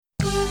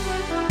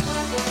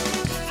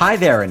Hi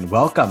there, and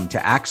welcome to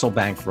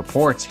Axelbank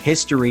Reports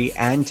History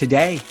and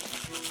Today.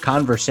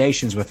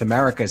 Conversations with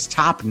America's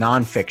top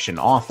nonfiction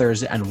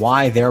authors and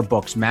why their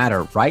books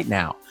matter right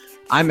now.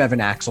 I'm Evan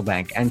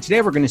Axelbank, and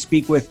today we're going to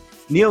speak with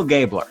Neal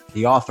Gabler,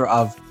 the author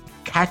of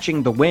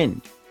Catching the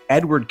Wind,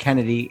 Edward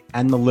Kennedy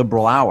and the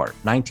Liberal Hour,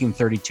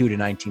 1932 to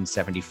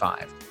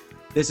 1975.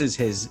 This is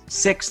his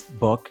sixth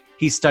book.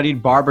 He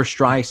studied Barbra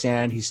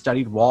Streisand, he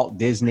studied Walt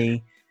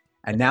Disney,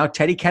 and now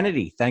Teddy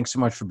Kennedy. Thanks so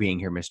much for being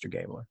here, Mr.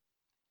 Gabler.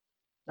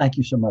 Thank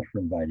you so much for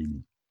inviting me.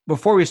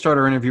 Before we start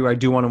our interview, I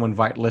do want to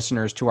invite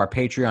listeners to our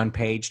Patreon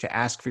page to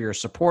ask for your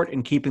support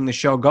in keeping the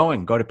show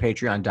going. Go to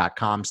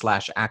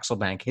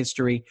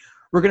patreon.com/AxelbankHistory.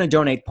 We're going to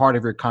donate part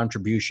of your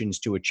contributions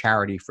to a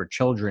charity for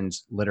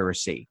children's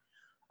literacy.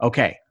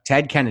 Okay,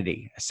 Ted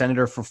Kennedy, a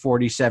senator for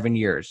 47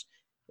 years.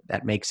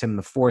 That makes him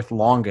the fourth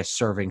longest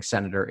serving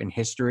senator in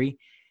history.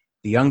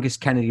 The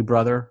youngest Kennedy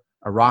brother,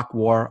 Iraq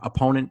War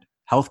opponent,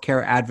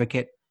 healthcare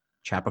advocate,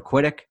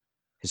 Chappaquiddick,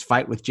 his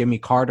fight with Jimmy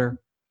Carter,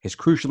 his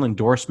crucial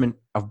endorsement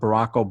of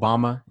Barack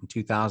Obama in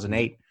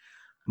 2008.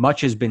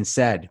 Much has been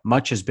said,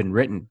 much has been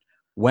written.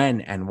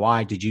 When and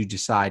why did you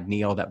decide,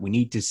 Neal, that we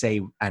need to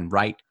say and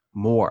write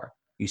more?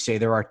 You say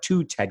there are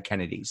two Ted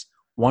Kennedys,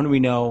 one we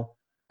know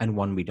and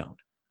one we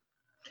don't.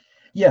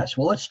 Yes,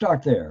 well, let's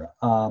start there.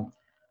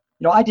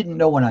 I didn't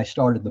know when I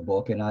started the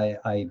book, and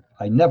I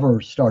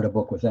never start a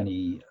book with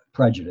any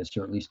prejudice,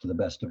 or at least to the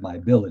best of my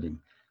ability.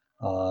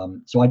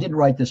 So I didn't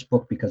write this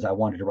book because I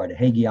wanted to write a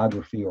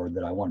hagiography or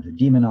that I wanted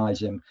to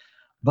demonize him.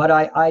 But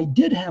I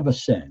did have a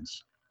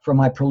sense from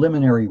my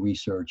preliminary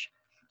research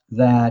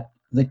that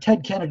the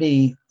Ted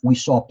Kennedy we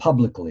saw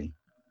publicly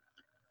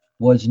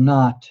was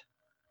not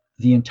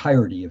the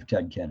entirety of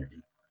Ted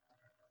Kennedy.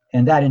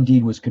 And that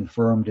indeed was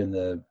confirmed in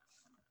the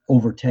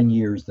over 10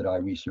 years that I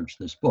researched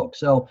this book.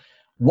 So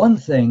one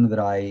thing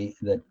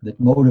that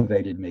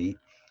motivated me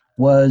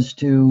was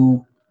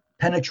to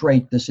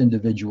penetrate this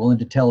individual and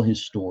to tell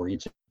his story.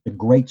 It's a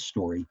great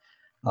story.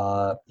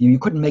 You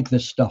couldn't make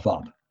this stuff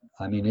up.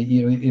 I mean,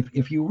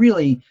 if you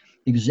really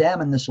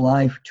examine this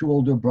life, two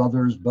older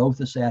brothers,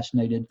 both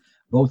assassinated,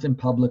 both in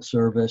public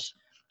service,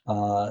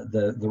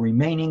 the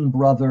remaining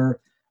brother,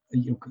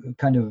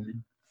 kind of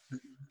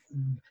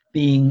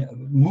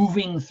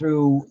moving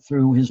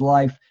through his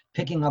life,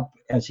 picking up,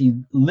 as he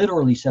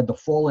literally said, the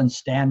fallen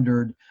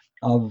standard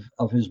of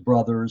his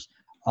brothers.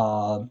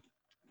 A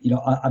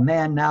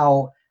man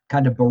now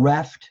kind of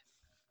bereft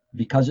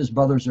because his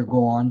brothers are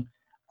gone.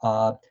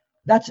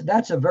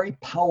 That's a very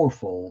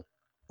powerful,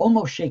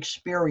 almost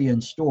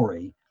Shakespearean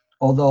story.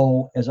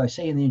 Although, as I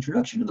say in the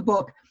introduction to the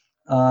book,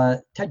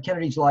 Ted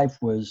Kennedy's life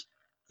was,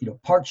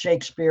 part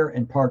Shakespeare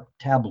and part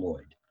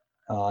tabloid,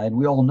 and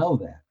we all know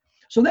that.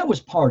 So that was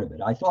part of it.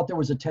 I thought there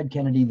was a Ted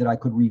Kennedy that I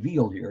could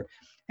reveal here,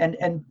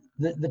 and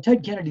the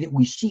Ted Kennedy that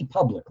we see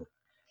publicly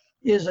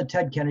is a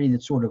Ted Kennedy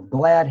that's sort of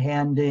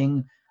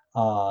glad-handing,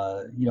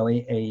 a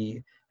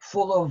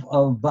full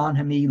of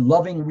bonhomie,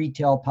 loving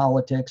retail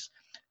politics.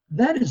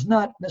 That is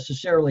not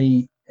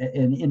necessarily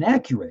an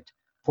inaccurate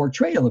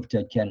portrayal of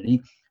Ted Kennedy,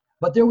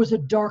 but there was a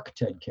dark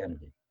Ted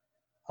Kennedy,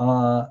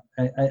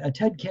 a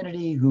Ted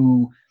Kennedy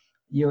who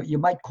you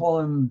might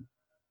call him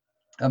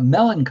a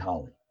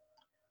melancholy,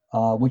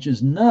 which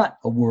is not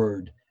a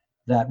word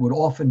that would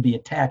often be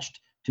attached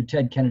to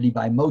Ted Kennedy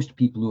by most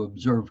people who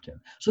observed him.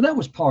 So that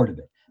was part of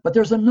it. But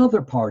there's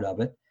another part of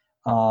it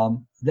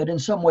that in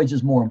some ways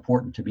is more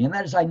important to me, and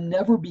that is I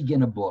never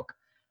begin a book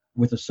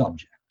with a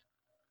subject.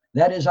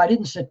 That is, I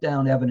didn't sit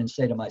down, Evan, and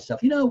say to myself,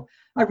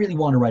 I really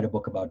want to write a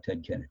book about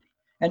Ted Kennedy,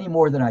 any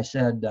more than I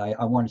said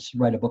I wanted to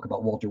write a book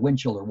about Walter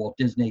Winchell or Walt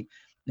Disney,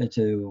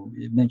 to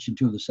mention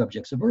two of the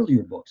subjects of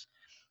earlier books.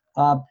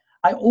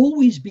 I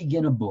always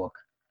begin a book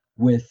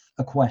with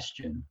a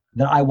question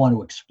that I want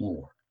to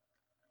explore.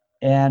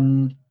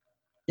 And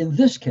in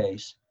this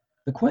case,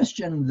 the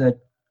question that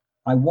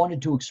I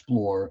wanted to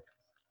explore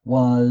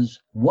was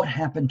what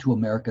happened to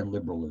American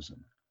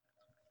liberalism?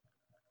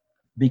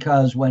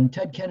 Because when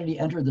Ted Kennedy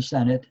entered the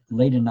Senate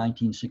late in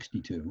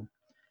 1962,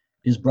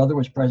 his brother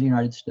was president of the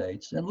United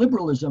States, and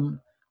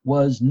liberalism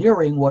was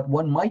nearing what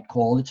one might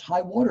call its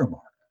high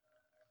watermark.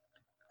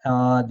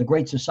 The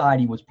Great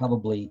Society was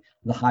probably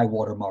the high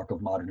watermark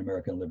of modern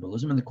American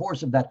liberalism. In the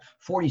course of that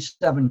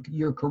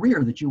 47-year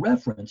career that you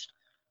referenced,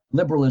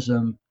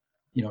 liberalism,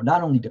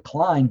 not only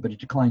declined, but it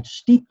declined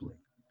steeply.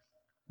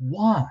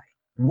 Why?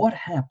 What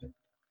happened?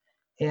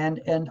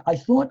 And I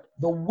thought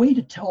the way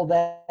to tell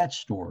that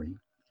story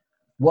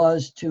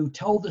was to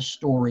tell the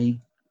story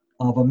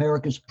of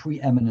America's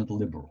preeminent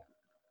liberal.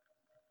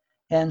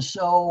 And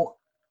so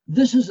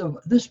this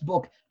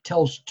book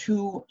tells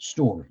two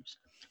stories.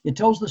 It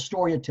tells the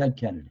story of Ted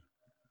Kennedy,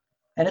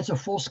 and it's a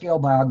full-scale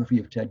biography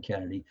of Ted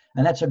Kennedy,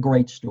 and that's a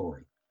great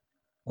story.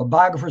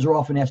 Biographers are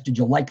often asked, did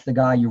you like the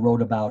guy you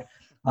wrote about?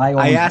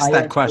 I ask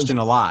that question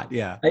a lot,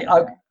 yeah.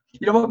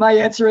 You know what my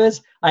answer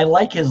is? I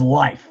like his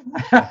life.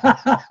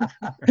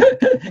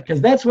 Because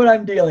that's what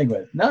I'm dealing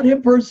with. Not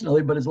him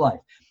personally, but his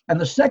life.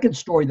 And the second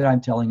story that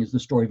I'm telling is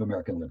the story of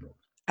American liberalism.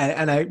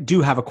 And I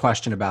do have a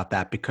question about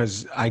that,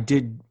 because I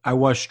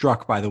was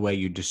struck by the way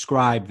you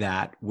described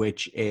that,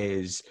 which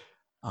is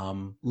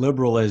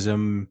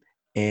liberalism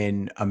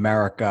in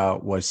America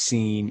was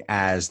seen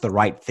as the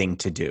right thing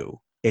to do.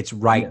 It's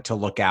right Yes, to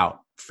look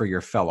out for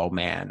your fellow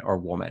man or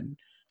woman.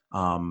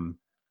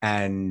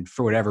 And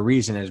for whatever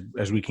reason,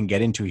 as we can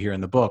get into here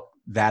in the book,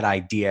 that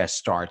idea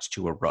starts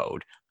to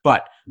erode.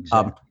 But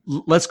exactly.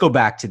 let's go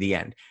back to the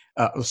end.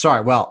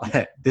 Sorry, well,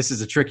 this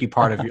is a tricky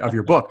part of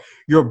your book.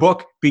 Your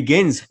book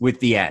begins with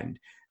the end.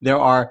 There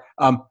are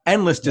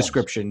endless Yes.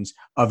 descriptions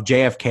of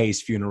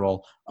JFK's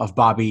funeral, of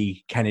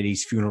Bobby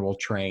Kennedy's funeral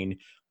train.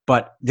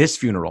 But this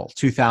funeral,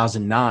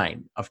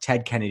 2009, of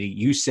Ted Kennedy,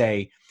 you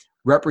say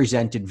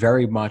represented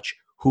very much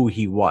who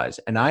he was.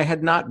 And I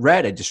had not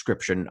read a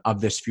description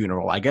of this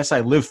funeral. I guess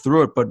I lived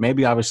through it, but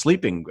maybe I was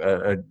sleeping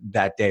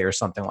that day or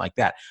something like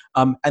that.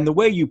 And the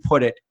way you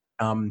put it,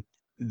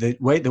 the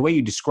way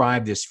you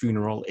describe this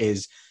funeral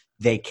is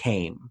they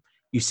came.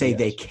 You say Yes.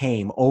 they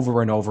came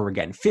over and over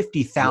again.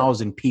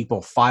 50,000 people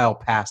file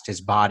past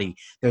his body.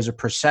 There's a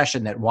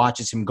procession that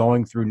watches him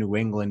going through New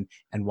England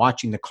and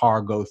watching the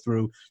car go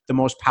through. The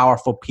most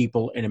powerful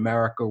people in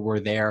America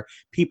were there,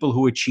 people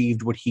who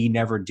achieved what he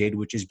never did,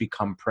 which is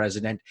become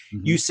president.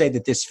 Mhm. You say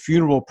that this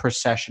funeral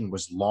procession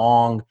was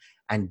long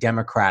and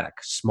democratic,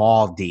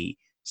 small d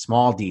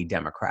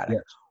democratic.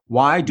 Yes.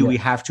 Why do we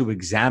Yes. have to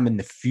examine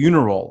the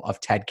funeral of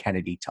Ted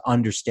Kennedy to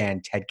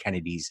understand Ted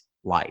Kennedy's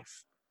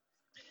life?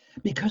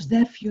 Because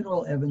that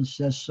funeral, Evans,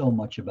 says so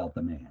much about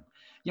the man.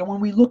 You know, when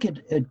we look at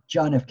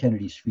John F.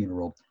 Kennedy's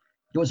funeral,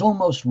 it was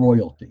almost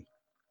royalty.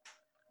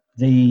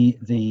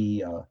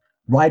 The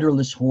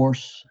riderless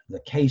horse, the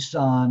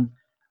caisson,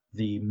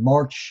 the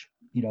march,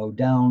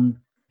 down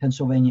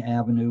Pennsylvania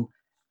Avenue.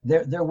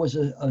 There was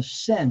a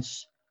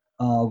sense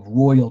of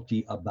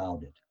royalty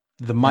about it.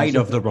 The might As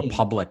if of the a king.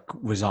 Republic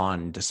was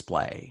on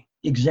display.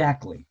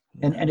 Exactly.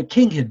 And a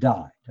king had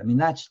died. I mean,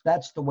 that's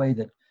the way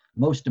that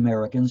most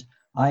Americans.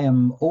 I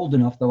am old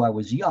enough, though I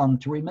was young,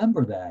 to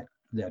remember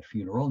that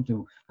funeral and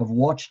to have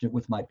watched it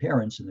with my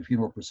parents in the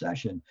funeral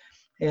procession.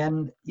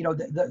 And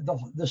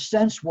the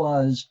sense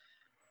was,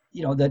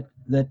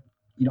 that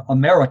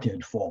America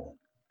had fallen,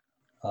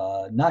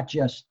 not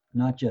just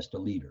a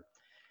leader.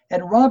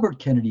 And Robert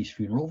Kennedy's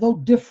funeral, though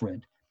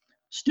different,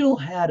 still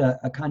had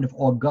a kind of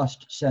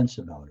august sense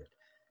about it.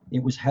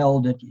 It was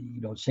held at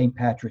St.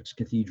 Patrick's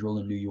Cathedral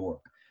in New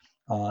York.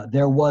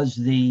 There was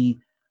the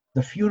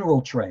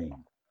funeral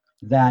train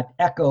that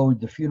echoed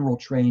the funeral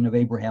train of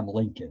Abraham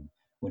Lincoln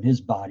when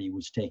his body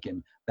was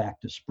taken back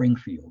to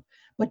Springfield.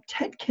 But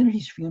Ted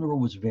Kennedy's funeral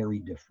was very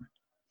different.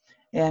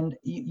 And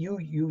you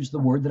use the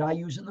word that I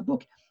use in the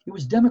book. It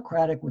was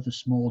democratic with a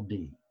small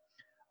d.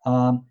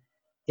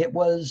 It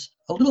was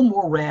a little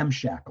more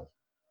ramshackle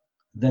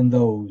than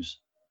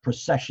those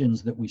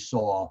processions that we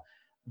saw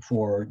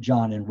for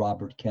John and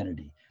Robert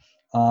Kennedy.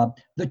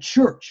 The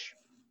church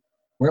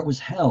where it was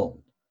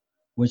held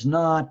was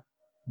not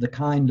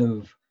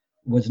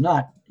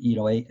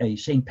a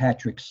St.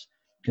 Patrick's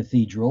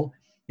Cathedral.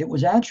 It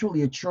was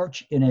actually a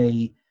church in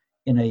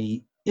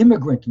a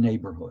immigrant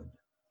neighborhood,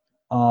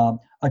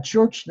 a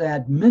church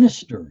that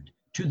ministered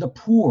to the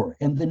poor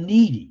and the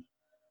needy.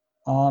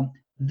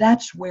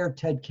 That's where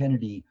Ted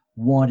Kennedy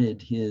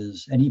wanted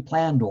and he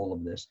planned all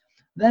of this.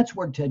 That's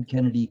where Ted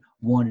Kennedy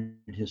wanted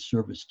his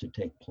service to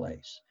take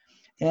place.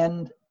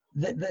 And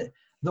the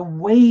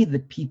way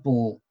that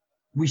people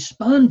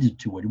responded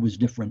to it was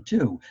different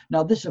too.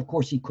 Now, this, of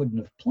course, he couldn't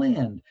have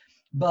planned,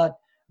 but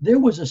there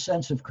was a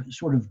sense of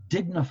sort of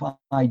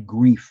dignified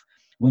grief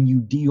when you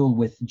deal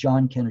with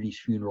John Kennedy's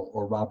funeral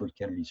or Robert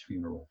Kennedy's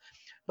funeral.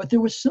 But there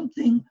was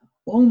something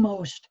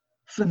almost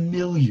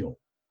familial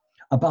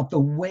about the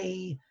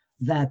way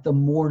that the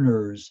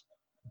mourners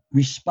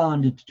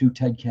responded to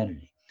Ted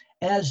Kennedy,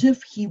 as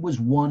if he was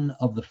one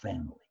of the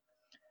family.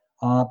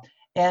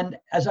 And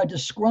as I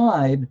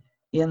describe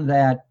in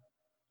that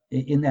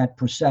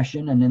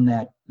procession and in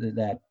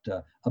that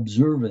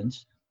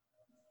observance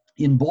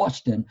in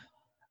Boston,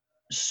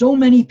 so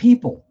many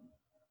people,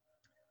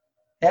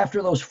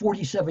 after those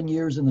 47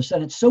 years in the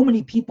Senate, so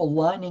many people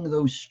lining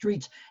those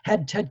streets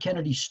had Ted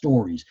Kennedy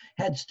stories,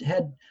 had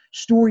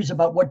stories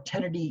about what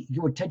Ted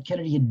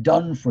Kennedy had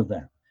done for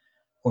them,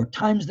 or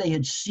times they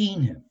had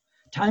seen him,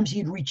 times he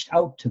had reached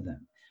out to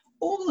them.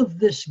 All of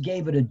this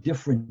gave it a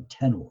different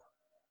tenor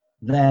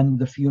than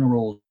the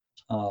funerals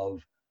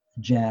of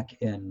Jack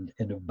and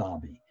of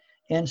Bobby.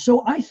 And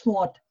so I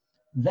thought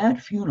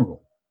that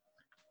funeral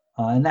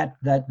and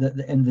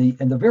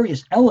the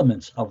various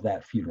elements of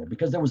that funeral,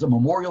 because there was a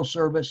memorial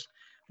service,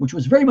 which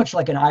was very much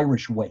like an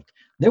Irish wake.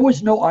 There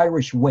was no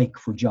Irish wake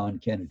for John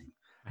Kennedy.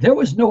 There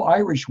was no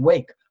Irish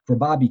wake for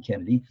Bobby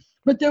Kennedy,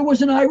 but there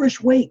was an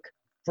Irish wake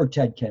for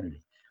Ted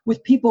Kennedy,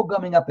 with people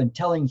coming up and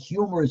telling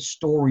humorous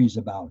stories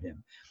about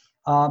him.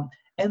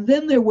 And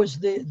then there was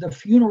the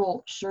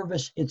funeral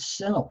service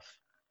itself,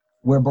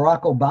 where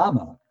Barack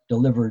Obama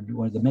delivered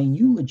one of the main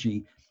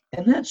eulogy.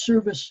 And that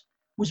service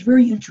was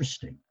very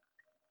interesting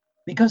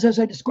because, as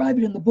I describe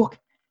it in the book,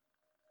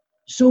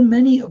 so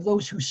many of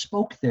those who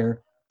spoke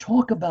there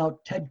talk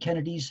about Ted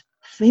Kennedy's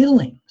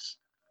failings,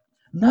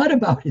 not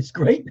about his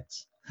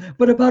greatness,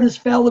 but about his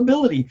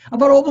fallibility,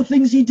 about all the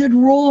things he did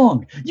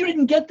wrong. You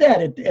didn't get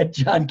that at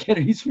John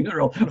Kennedy's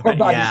funeral or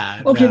Bobby's.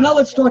 Yeah, Okay, no. now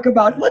let's talk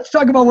about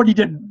what he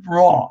did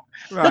wrong.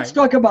 Let's Right.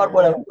 talk about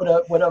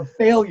what a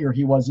failure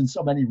he was in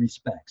so many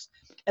respects.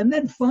 And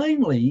then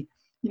finally,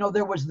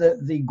 there was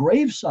the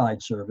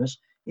graveside service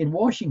in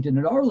Washington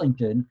at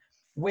Arlington,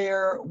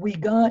 where we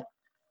got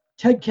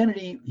Ted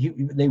Kennedy.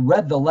 They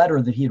read the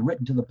letter that he had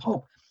written to the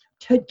Pope.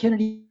 Ted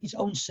Kennedy's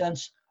own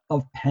sense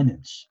of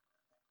penance,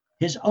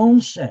 his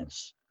own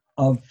sense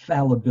of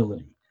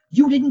fallibility.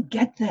 You didn't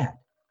get that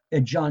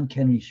at John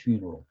Kennedy's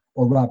funeral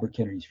or Robert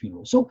Kennedy's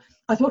funeral. So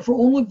I thought, for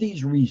all of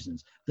these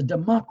reasons, the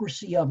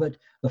democracy of it,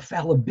 the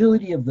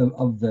fallibility of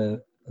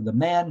the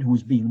man who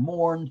was being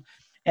mourned,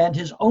 and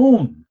his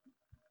own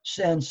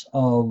sense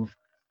of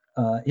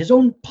his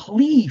own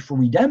plea for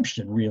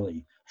redemption,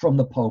 really, from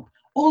the Pope,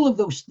 all of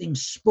those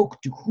things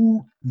spoke to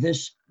who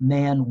this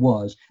man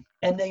was,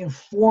 and they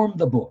informed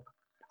the book.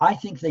 I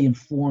think they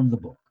informed the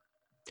book.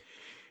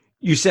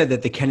 You said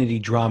that the Kennedy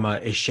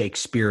drama is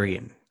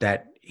Shakespearean,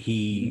 that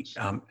he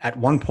at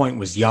one point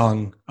was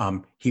young,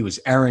 he was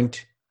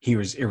errant, he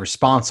was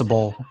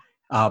irresponsible.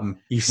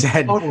 You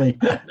said Totally.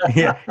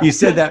 yeah, you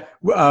said that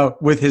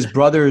with his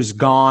brothers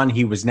gone,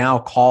 he was now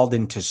called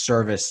into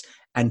service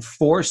and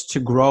forced to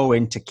grow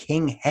into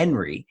King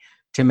Henry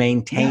to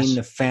maintain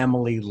the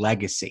family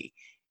legacy.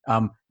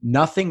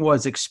 Nothing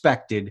was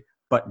expected,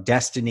 but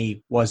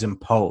destiny was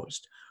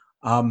imposed.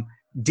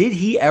 Did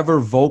he ever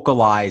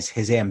vocalize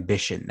his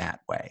ambition that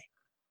way?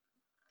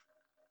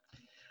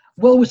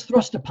 Well, it was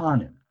thrust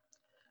upon him.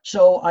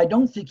 So I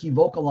don't think he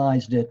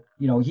vocalized it.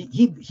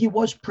 He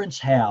was Prince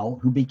Hal,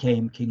 who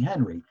became King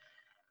Henry.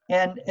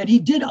 And he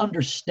did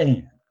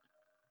understand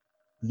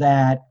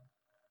that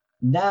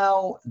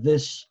now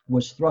this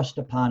was thrust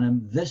upon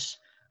him, this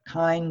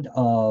kind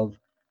of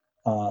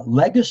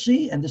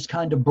legacy and this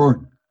kind of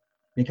burden.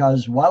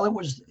 Because while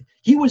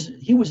he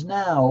was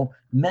now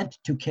meant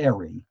to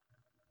carry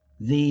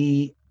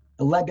the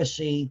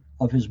legacy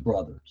of his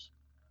brothers.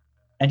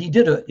 And he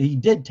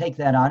did take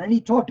that on, and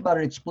he talked about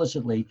it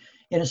explicitly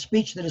in a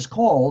speech that is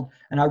called,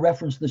 and I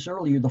referenced this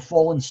earlier, the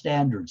Fallen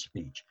Standard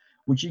speech,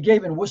 which he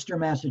gave in Worcester,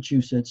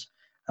 Massachusetts,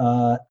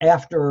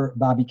 after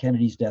Bobby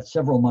Kennedy's death,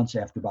 several months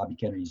after Bobby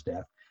Kennedy's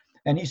death.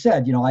 And he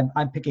said,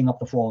 I'm picking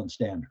up the fallen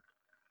standard,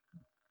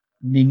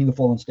 meaning the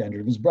fallen standard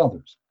of his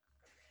brothers.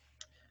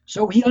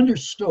 So he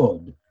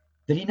understood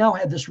that he now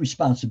had this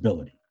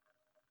responsibility,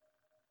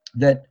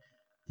 that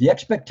the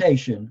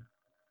expectation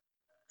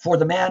for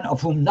the man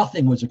of whom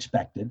nothing was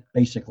expected,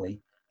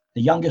 basically,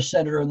 the youngest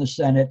senator in the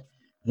Senate,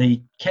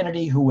 the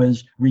Kennedy who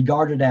was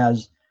regarded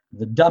as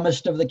the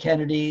dumbest of the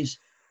Kennedys,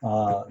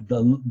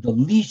 the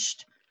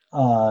least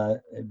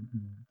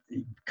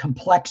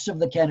complex of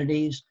the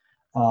Kennedys,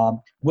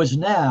 was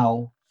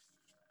now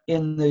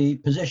in the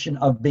position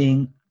of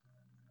being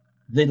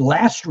the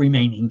last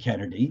remaining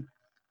Kennedy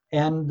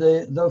and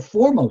the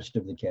foremost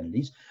of the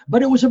Kennedys.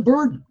 But it was a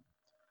burden,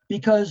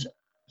 because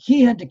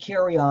he had to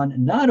carry on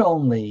not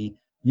only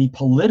the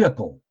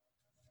political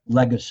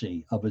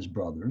legacy of his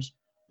brothers,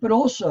 but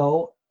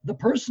also the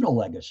personal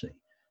legacy.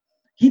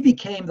 He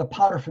became the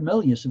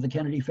paterfamilias of the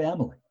Kennedy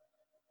family.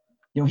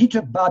 He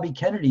took Bobby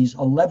Kennedy's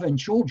 11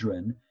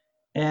 children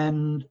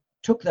and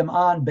took them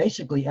on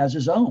basically as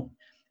his own.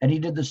 And he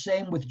did the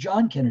same with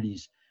John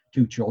Kennedy's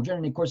 2 children.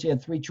 And of course, he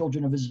had 3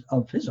 children of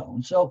his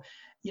own. So,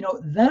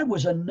 that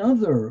was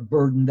another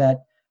burden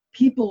that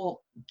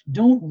people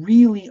don't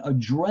really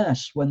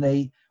address when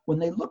they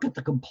look at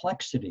the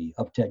complexity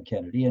of Ted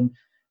Kennedy,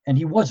 and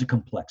he was a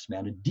complex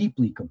man, a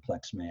deeply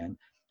complex man.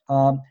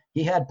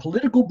 He had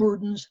political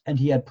burdens and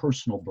he had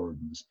personal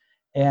burdens,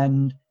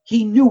 and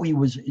he knew he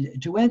was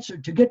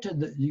to get to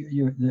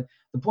the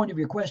point of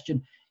your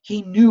question.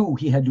 He knew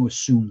he had to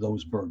assume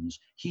those burdens.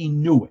 He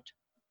knew it,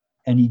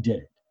 and he did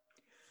it.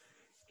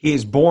 He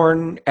is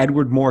born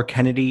Edward Moore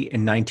Kennedy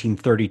in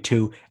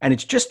 1932, and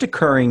it's just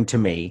occurring to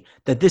me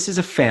that this is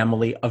a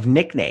family of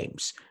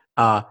nicknames.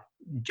 I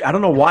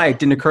don't know why it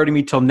didn't occur to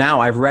me till now.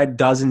 I've read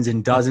dozens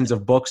and dozens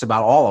of books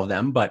about all of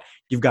them, but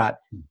you've got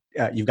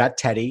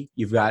Teddy,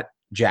 you've got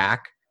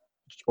Jack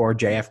or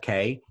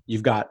JFK,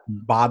 you've got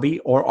Bobby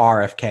or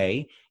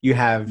RFK, you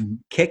have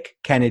Kick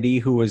Kennedy,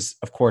 who was,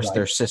 of course,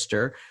 their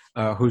sister,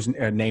 whose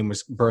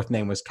birth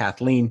name was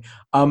Kathleen.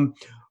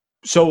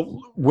 So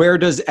where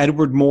does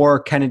Edward Moore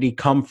Kennedy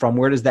come from?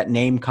 Where does that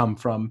name come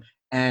from?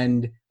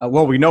 And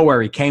well, we know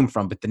where he came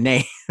from, but the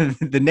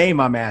name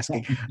I'm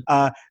asking,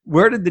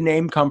 where did the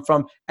name come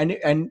from?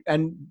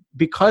 And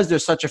because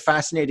there's such a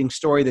fascinating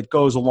story that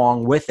goes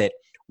along with it,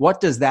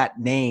 what does that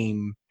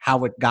name,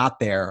 how it got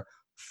there,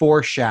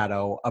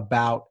 foreshadow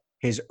about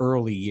his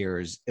early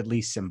years, at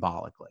least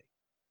symbolically?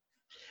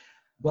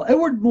 Well,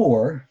 Edward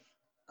Moore,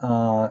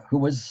 who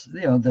was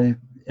the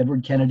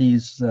Edward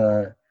Kennedy's,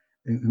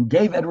 who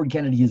gave Edward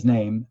Kennedy his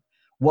name,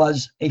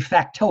 was a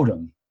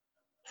factotum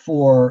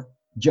for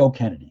Joe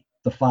Kennedy,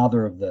 the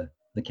father of the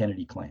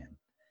Kennedy clan.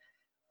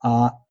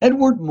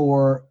 Edward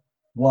Moore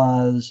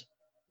was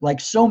like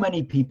so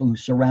many people who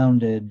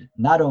surrounded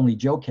not only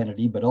Joe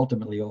Kennedy, but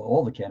ultimately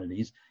all the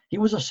Kennedys, he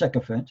was a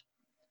sycophant.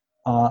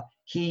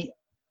 He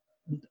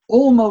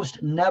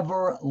almost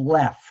never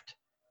left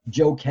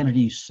Joe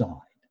Kennedy's side.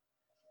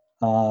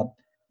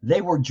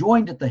 They were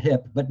joined at the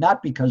hip, but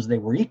not because they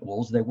were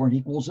equals. They weren't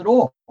equals at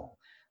all.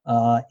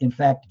 In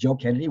fact, Joe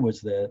Kennedy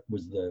was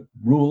the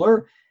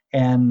ruler,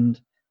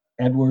 and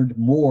Edward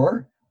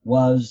Moore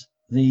was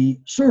the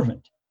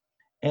servant.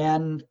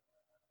 And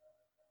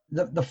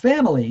the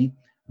family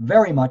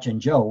very much,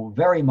 and Joe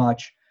very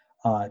much,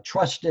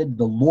 trusted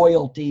the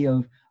loyalty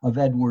of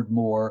Edward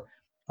Moore,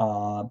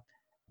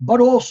 but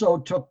also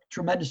took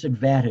tremendous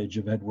advantage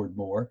of Edward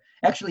Moore,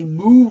 actually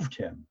moved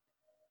him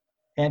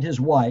and his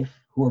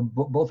wife, who were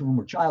both of them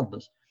were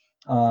childless,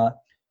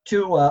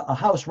 to a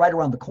house right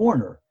around the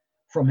corner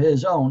from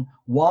his own.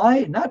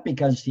 Why? Not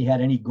because he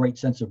had any great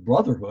sense of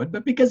brotherhood,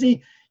 but because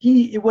he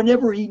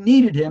whenever he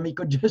needed him, he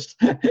could just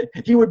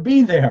he would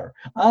be there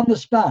on the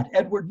spot.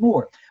 Edward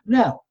Moore.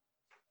 Now,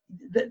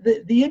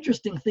 the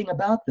interesting thing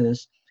about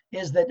this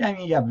is that, I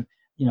mean, you have,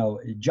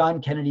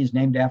 John Kennedy is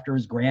named after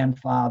his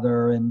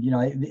grandfather, and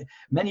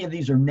many of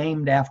these are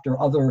named after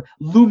other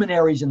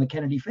luminaries in the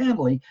Kennedy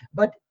family.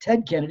 But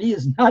Ted Kennedy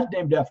is not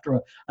named after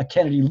a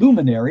Kennedy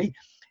luminary.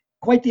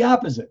 Quite the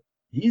opposite.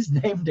 He's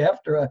named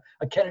after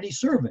a Kennedy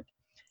servant.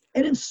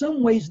 And in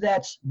some ways,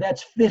 that's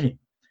fitting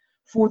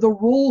for the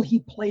role he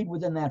played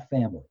within that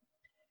family.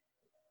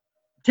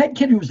 Ted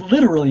Kennedy was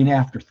literally an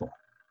afterthought.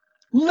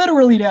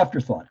 Literally an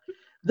afterthought.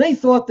 They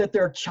thought that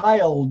their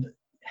child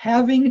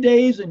having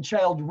days and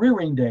child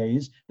rearing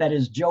days, that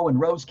is Joe and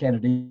Rose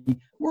Kennedy,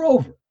 were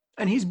over.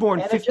 And he's born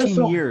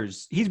 15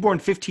 years. He's born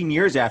 15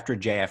 years after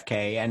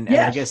JFK, and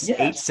I guess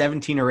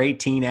 17 or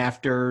 18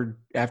 after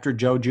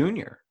Joe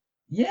Jr.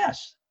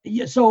 Yes.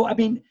 Yeah, so, I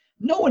mean,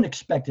 no one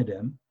expected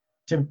him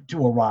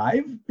to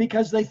arrive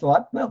because they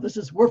thought, well,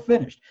 we're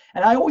finished.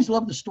 And I always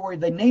love the story.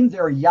 They named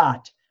their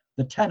yacht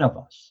the 10 of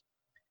Us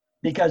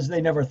because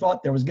they never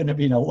thought there was going to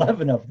be an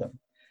 11 of them.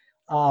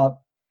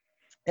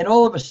 And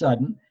all of a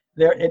sudden,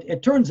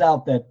 it turns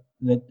out that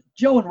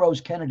Joe and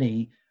Rose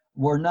Kennedy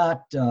were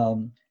not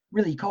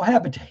really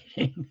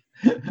cohabitating,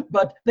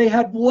 but they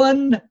had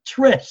one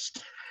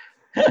tryst.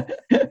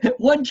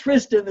 One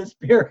tryst in this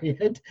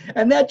period,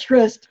 and that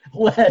tryst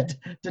led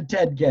to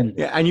Ted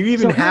Kennedy. Yeah, and you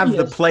even have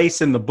the place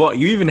in the book.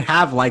 You even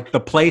have like the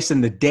place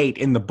and the date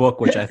in the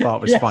book, which I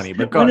thought was funny.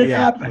 But when it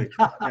happened.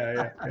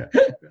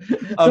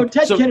 So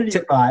Ted Kennedy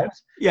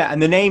arrives. Yeah, and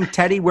the name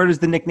Teddy. Where does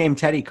the nickname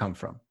Teddy come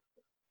from?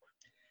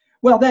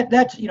 Well,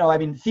 that's I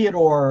mean,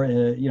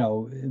 Theodore,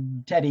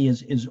 Teddy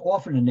is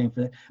often a name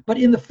for that. But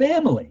in the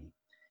family,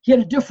 he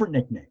had a different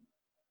nickname.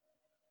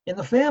 In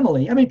the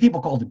family, I mean,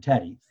 people called him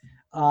Teddy.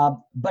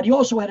 But he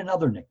also had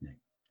another nickname,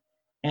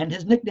 and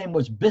his nickname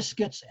was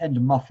Biscuits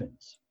and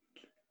Muffins.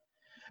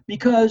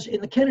 Because in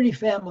the Kennedy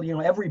family,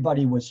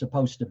 everybody was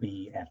supposed to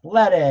be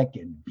athletic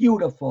and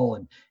beautiful,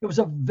 and it was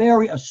a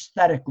very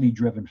aesthetically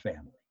driven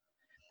family.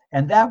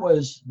 And that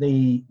was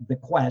the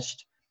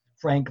quest,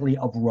 frankly,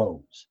 of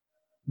Rose.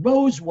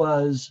 Rose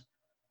was,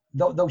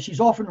 though she's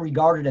often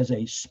regarded as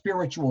a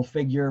spiritual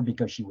figure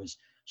because she was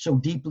so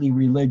deeply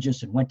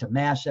religious and went to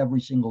mass every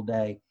single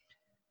day.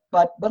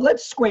 But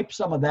let's scrape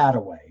some of that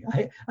away.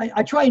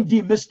 I try and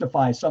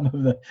demystify some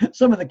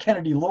of the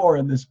Kennedy lore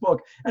in this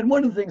book. And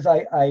one of the things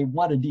I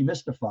want to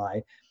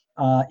demystify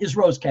is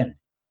Rose Kennedy.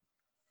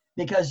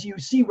 Because you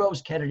see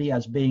Rose Kennedy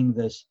as being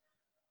this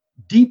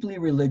deeply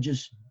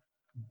religious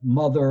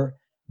mother,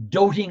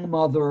 doting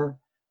mother,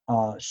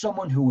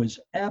 someone who was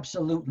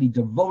absolutely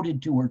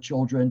devoted to her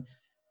children.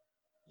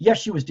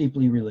 Yes, she was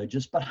deeply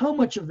religious, but how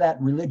much of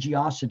that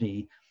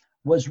religiosity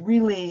was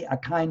really a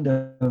kind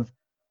of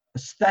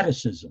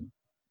aestheticism,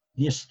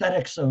 the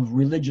aesthetics of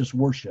religious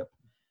worship,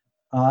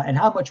 and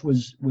how much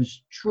was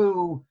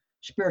true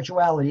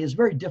spirituality is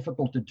very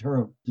difficult to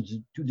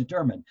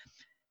determine.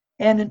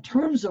 And in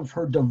terms of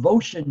her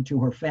devotion to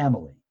her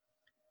family,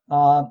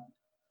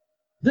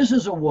 this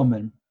is a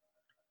woman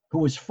who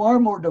was far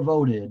more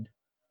devoted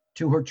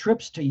to her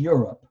trips to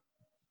Europe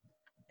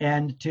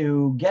and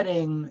to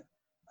getting,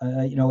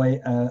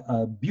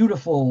 a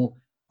beautiful,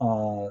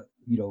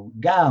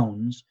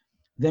 gowns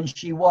than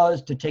she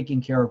was to taking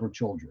care of her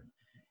children.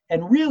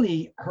 And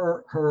really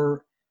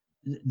her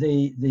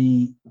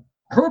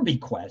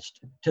bequest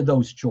to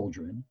those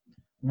children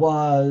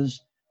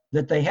was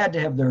that they had to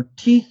have their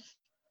teeth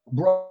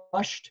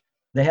brushed,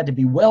 they had to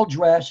be well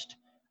dressed,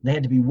 they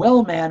had to be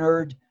well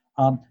mannered,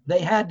 they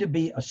had to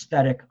be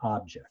aesthetic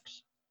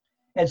objects.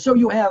 And so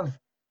you have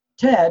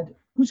Ted,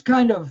 who's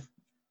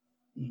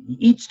he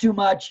eats too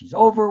much, he's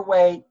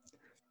overweight,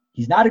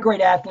 he's not a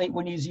great athlete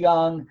when he's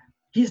young,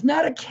 he's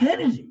not a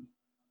Kennedy.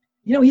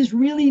 He's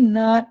really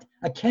not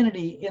a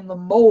Kennedy in the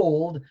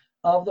mold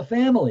of the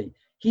family.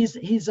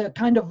 He's a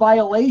kind of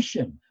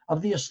violation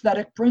of the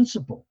aesthetic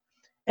principle.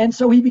 And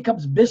so he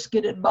becomes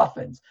Biscuit and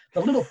Muffins,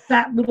 the little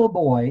fat little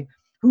boy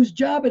whose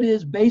job it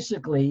is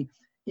basically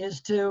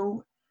is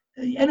to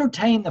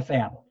entertain the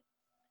family,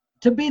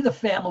 to be the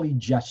family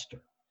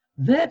jester.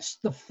 That's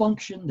the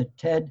function that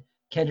Ted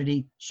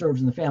Kennedy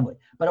serves in the family.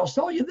 But I'll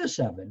tell you this,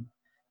 Evan,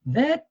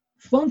 that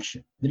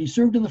function that he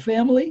served in the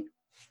family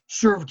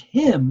served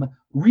him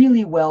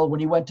really well when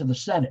he went to the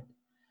Senate,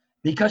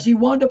 because he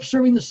wound up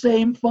serving the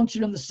same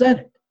function in the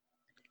Senate.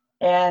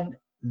 And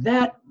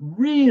that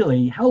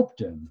really helped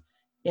him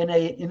in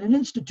an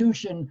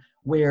institution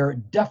where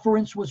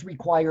deference was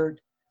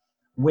required,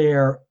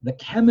 where the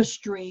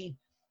chemistry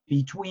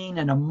between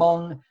and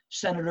among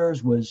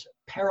senators was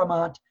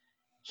paramount.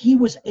 He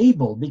was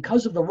able,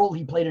 because of the role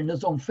he played in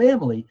his own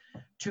family,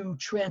 to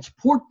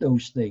transport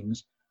those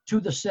things to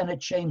the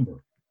Senate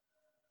chamber.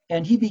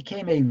 And he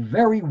became a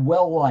very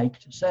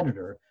well-liked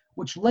senator,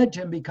 which led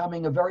to him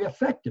becoming a very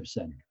effective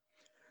senator.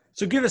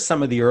 So give us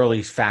some of the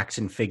early facts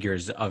and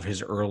figures of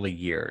his early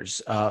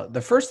years.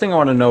 The first thing I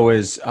want to know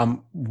is,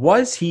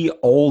 was he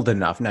old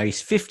enough? Now,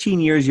 he's 15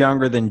 years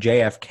younger than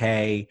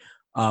JFK.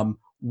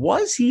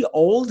 Was he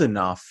old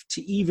enough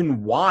to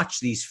even watch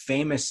these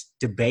famous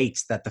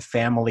debates that the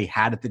family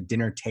had at the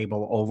dinner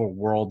table over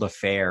world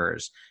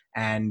affairs,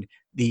 and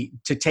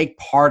to take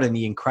part in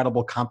the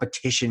incredible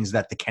competitions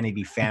that the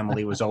Kennedy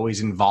family was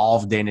always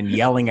involved in, and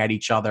yelling at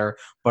each other,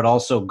 but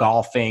also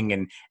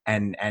golfing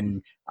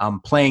and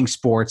playing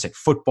sports like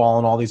football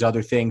and all these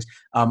other things?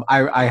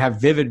 I have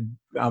vivid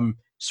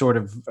sort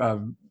of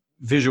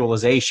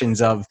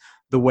visualizations of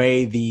the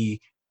way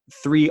the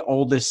three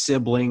oldest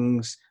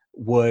siblings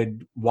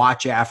would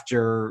watch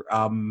after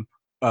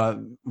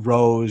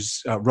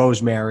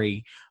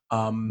Rosemary.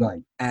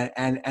 Right.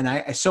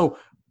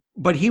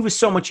 But he was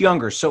so much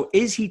younger. So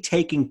is he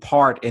taking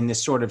part in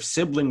this sort of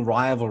sibling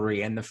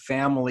rivalry and the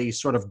family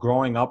sort of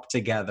growing up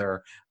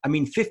together? I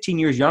mean, 15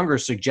 years younger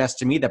suggests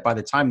to me that by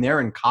the time they're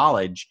in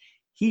college,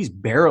 he's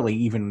barely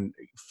even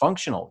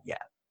functional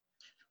yet.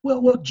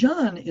 Well,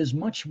 John is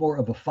much more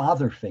of a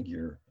father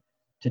figure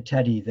to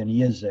Teddy than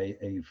he is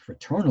a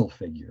fraternal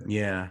figure.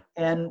 Yeah.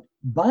 And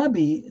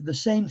Bobby, the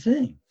same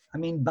thing. I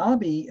mean,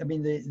 Bobby,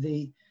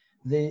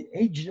 the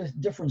age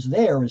difference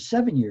there is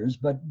 7 years,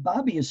 but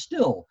Bobby is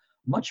still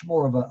much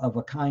more of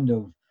a kind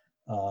of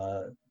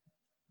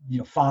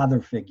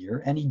father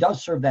figure, and he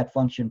does serve that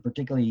function,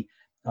 particularly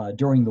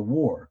during the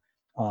war,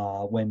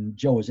 when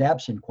Joe is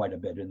absent quite a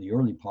bit in the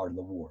early part of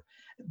the war.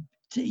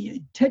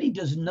 Teddy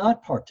does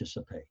not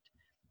participate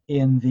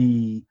in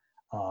the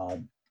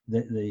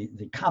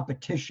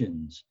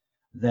competitions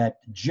that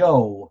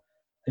Joe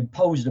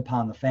imposed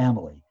upon the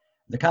family,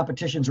 the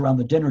competitions around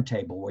the dinner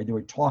table where they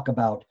would talk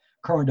about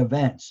current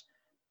events.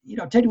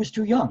 Teddy was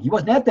too young. He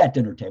wasn't at that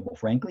dinner table,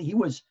 frankly. He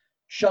was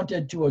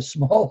shunted to a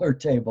smaller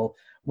table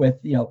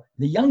with, the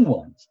young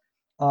ones.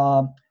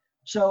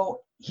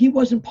 So he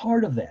wasn't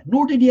part of that,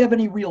 nor did he have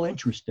any real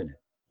interest in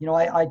it.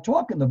 I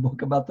talk in the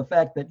book about the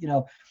fact that,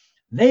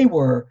 they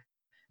were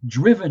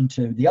driven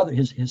to,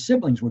 his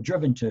siblings were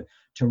driven to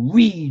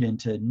read and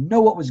to know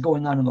what was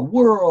going on in the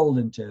world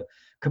and to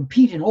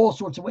compete in all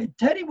sorts of ways.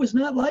 Teddy was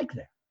not like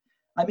that.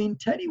 I mean,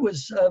 Teddy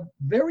was a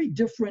very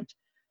different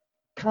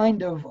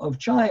kind of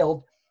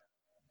child,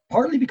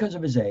 partly because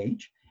of his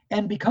age,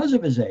 and because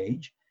of his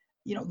age,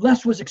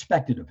 less was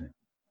expected of him.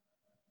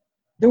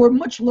 There were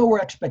much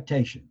lower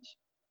expectations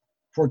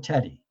for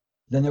Teddy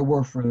than there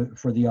were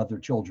for the other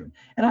children.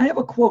 And I have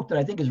a quote that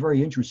I think is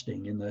very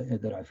interesting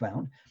that I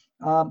found,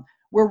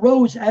 where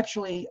Rose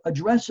actually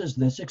addresses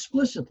this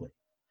explicitly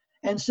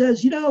and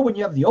says, when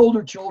you have the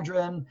older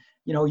children,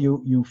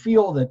 you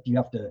feel that you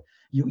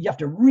have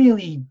to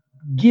really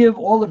give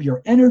all of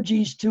your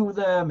energies to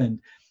them, and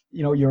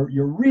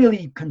you're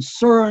really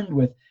concerned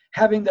with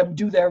having them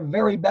do their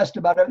very best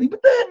about everything.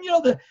 But then,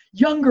 the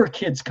younger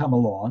kids come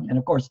along. And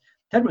of course,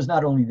 Ted was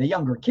not only the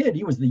younger kid,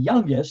 he was the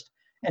youngest,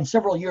 and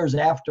several years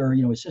after,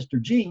 his sister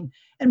Jean.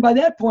 And by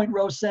that point,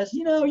 Rose says,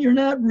 you're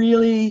not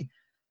really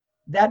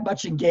that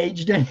much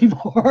engaged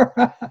anymore.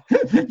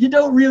 You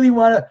don't really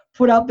want to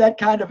put out that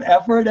kind of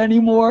effort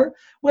anymore.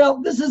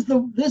 Well, this is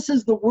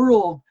the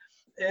world,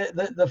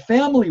 the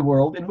family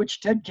world in which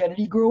Ted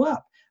Kennedy grew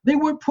up. They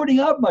weren't putting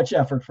out much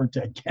effort for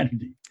Ted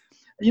Kennedy.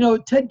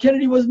 Ted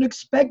Kennedy wasn't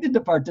expected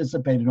to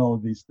participate in all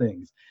of these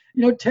things.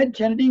 Ted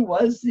Kennedy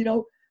was,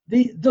 the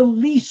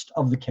least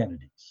of the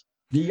Kennedys,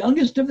 the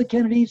youngest of the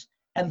Kennedys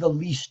and the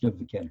least of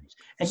the Kennedys.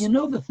 And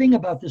the thing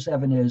about this,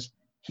 Evan, is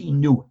he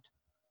knew it.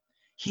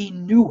 He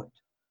knew it.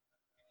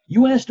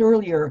 You asked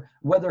earlier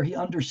whether he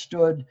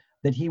understood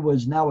that he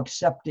was now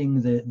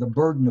accepting the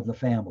burden of the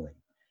family.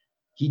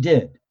 He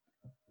did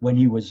when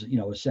he was,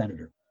 a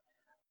senator.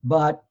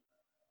 But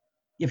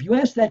if you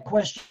ask that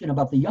question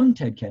about the young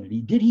Ted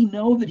Kennedy, did he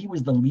know that he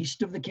was the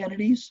least of the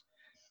Kennedys?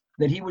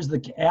 That he was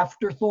the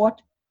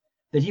afterthought?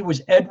 That he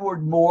was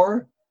Edward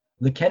Moore?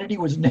 The Kennedy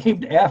was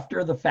named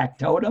after the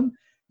factotum?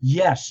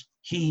 Yes,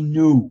 he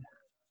knew.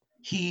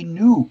 He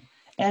knew.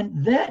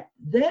 And that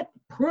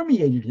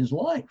permeated his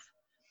life.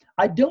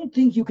 I don't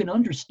think you can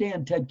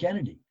understand Ted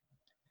Kennedy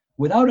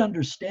without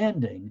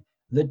understanding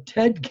that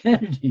Ted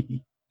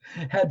Kennedy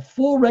had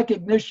full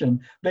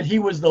recognition that he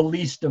was the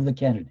least of the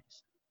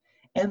Kennedys.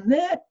 And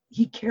that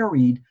he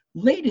carried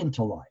late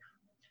into life.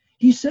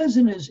 He says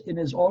in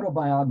his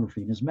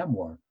autobiography, in his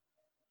memoir,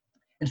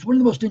 and it's one of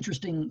the most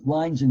interesting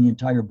lines in the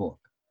entire book.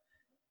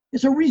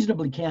 It's a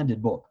reasonably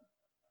candid book.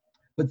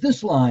 But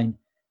this line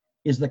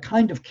is the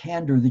kind of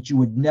candor that you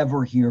would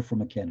never hear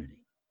from a Kennedy.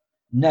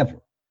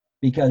 Never.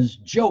 Because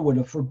Joe would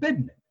have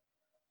forbidden it.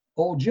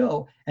 Old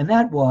Joe. And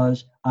that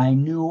was, I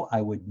knew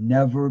I would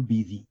never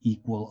be the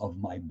equal of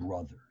my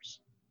brothers.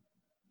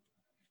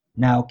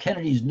 Now,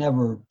 Kennedys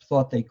never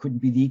thought they couldn't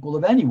be the equal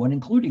of anyone,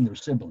 including their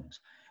siblings.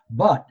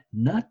 But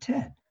not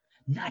Ted.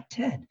 Not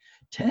Ted.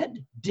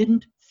 Ted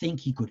didn't think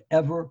he could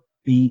ever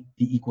be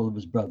the equal of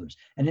his brothers.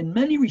 And in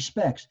many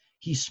respects,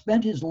 he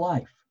spent his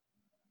life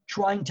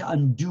trying to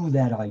undo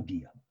that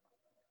idea.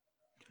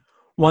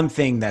 One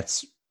thing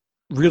that's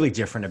really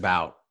different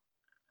about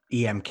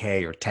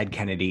EMK or Ted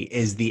Kennedy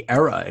is the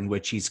era in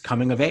which he's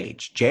coming of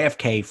age.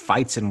 JFK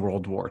fights in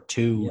World War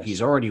II. Yes.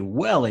 He's already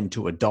well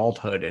into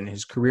adulthood, and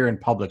his career in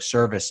public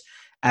service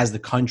as the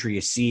country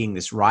is seeing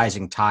this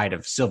rising tide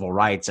of civil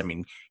rights. I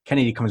mean,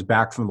 Kennedy comes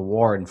back from the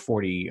war in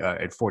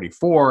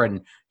 44,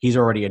 and he's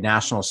already a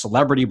national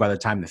celebrity by the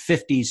time the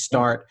 50s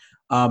start.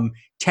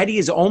 Teddy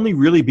is only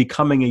really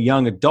becoming a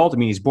young adult. I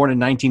mean, he's born in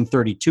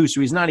 1932,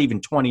 so he's not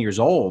even 20 years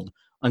old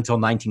until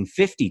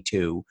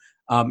 1952.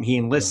 He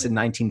enlists in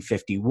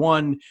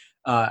 1951.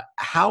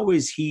 How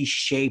is he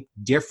shaped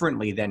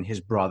differently than his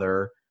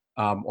brother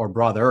or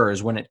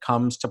brothers when it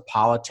comes to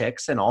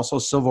politics and also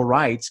civil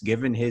rights,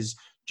 given his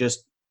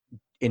just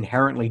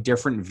inherently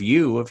different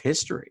view of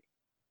history?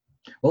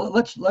 Well,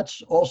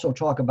 let's also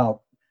talk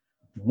about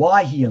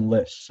why he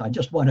enlists. I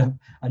don't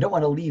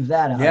want to leave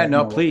that out. Yeah,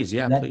 no, please.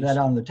 Yeah, that, please. That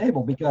on the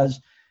table, because,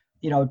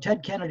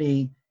 Ted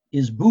Kennedy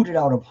is booted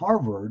out of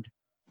Harvard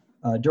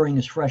during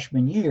his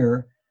freshman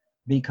year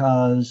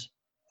because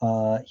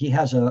he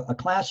has a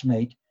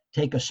classmate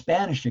take a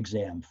Spanish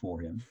exam for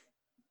him.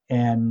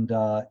 And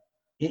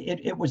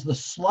it was the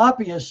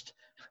sloppiest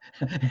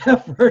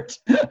effort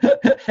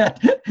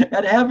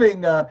at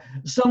having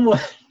someone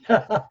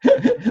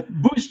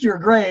boost your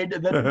grade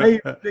that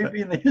may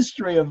be in the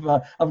history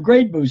of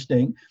grade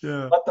boosting.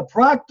 Yeah. But the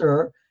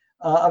proctor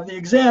of the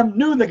exam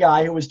knew the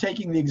guy who was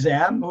taking the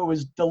exam, who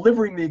was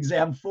delivering the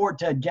exam for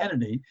Ted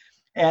Kennedy,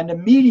 and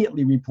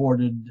immediately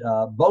reported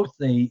both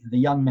the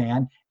young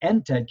man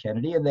and Ted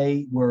Kennedy, and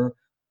they were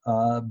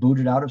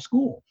booted out of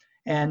school.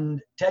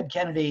 And Ted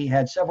Kennedy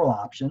had several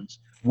options,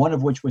 one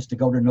of which was to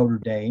go to Notre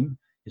Dame.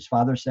 His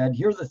father said,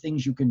 here are the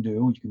things you can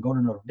do. You can go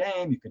to Notre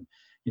Dame, you can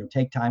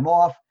take time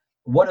off.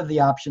 One of the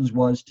options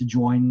was to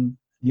join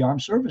the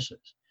armed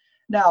services.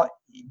 Now,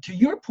 to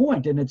your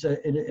point, and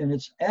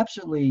it's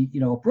absolutely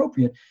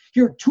appropriate,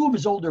 here two of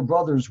his older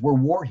brothers were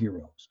war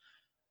heroes.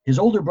 His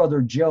older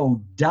brother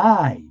Joe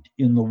died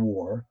in the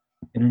war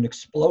in an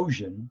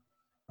explosion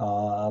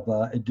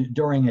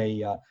during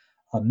a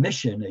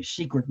mission, a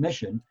secret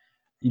mission.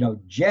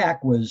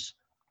 Jack was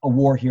a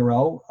war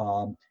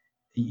hero.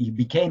 He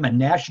became a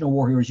national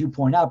war hero, as you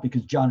point out,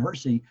 because John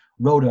Hersey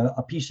wrote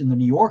a piece in the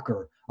New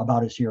Yorker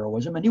about his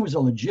heroism, and he was a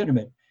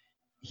legitimate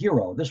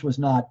hero. This was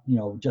not,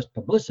 just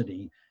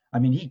publicity. I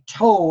mean, he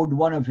towed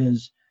one of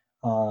his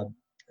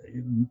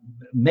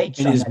mates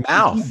in his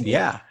mouth,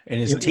 in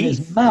his teeth, in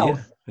his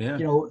mouth, yeah.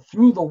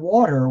 Through the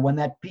water when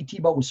that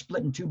PT boat was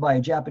split in two by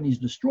a Japanese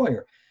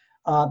destroyer.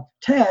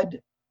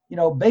 Ted,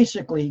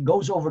 basically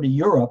goes over to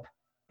Europe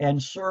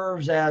and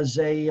serves as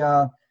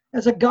a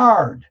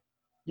guard,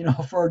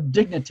 for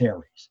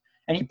dignitaries.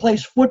 And he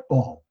plays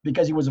football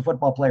because he was a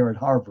football player at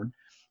Harvard.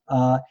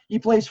 He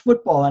plays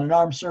football on an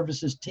armed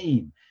services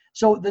team.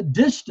 So the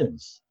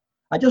distance,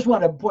 I just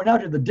want to point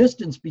out the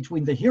distance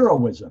between the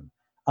heroism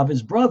of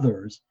his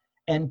brothers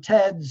and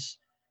Ted's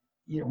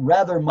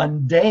rather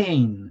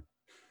mundane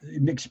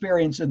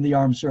experience in the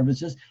armed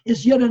services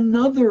is yet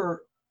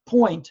another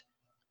point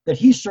that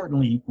he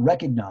certainly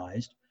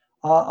recognized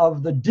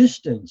of the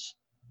distance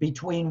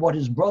between what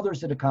his brothers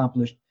had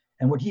accomplished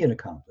and what he had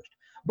accomplished.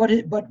 But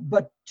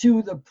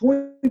to the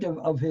point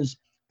of his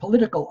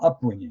political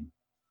upbringing,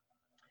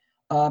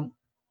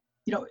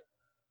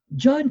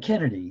 John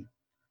Kennedy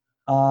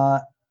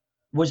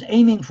was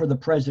aiming for the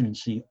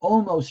presidency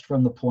almost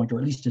from the point, or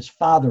at least his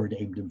father had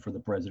aimed him for the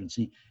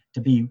presidency,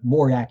 to be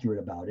more accurate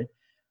about it,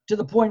 to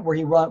the point where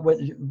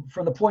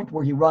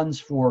he runs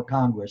for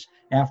Congress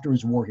after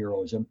his war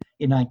heroism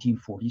in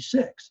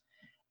 1946.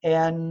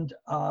 And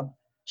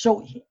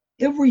so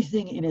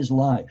everything in his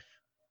life,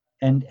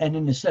 and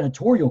in his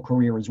senatorial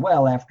career as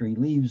well, after he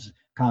leaves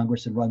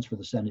Congress and runs for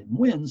the Senate and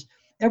wins,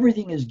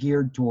 everything is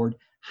geared toward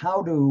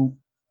how to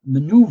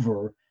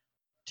maneuver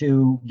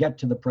to get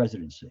to the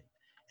presidency.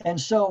 And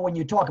so when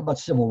you talk about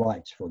civil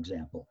rights, for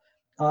example,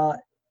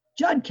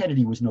 John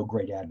Kennedy was no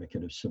great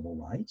advocate of civil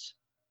rights.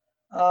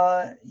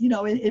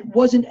 It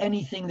wasn't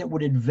anything that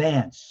would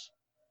advance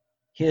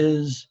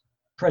his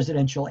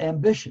presidential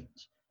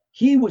ambitions.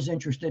 He was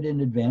interested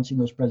in advancing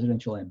those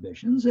presidential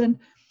ambitions, and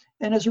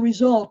as a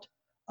result,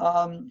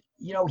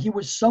 he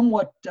was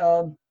somewhat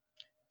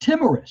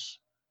timorous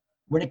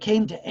when it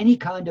came to any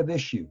kind of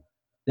issue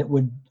that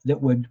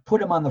would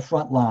put him on the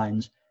front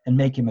lines and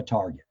make him a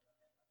target.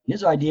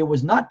 His idea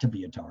was not to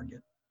be a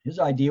target. His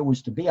idea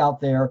was to be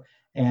out there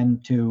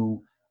and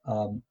to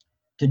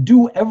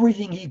do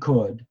everything he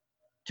could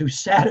to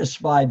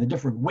satisfy the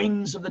different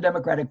wings of the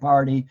Democratic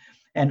Party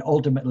and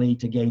ultimately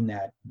to gain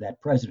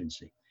that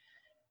presidency.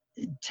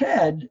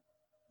 Ted,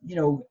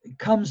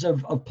 comes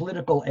of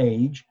political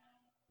age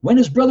when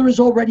his brother is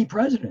already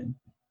president,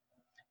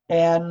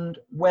 and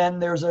when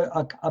there's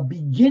a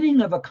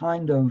beginning of a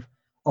kind of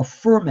a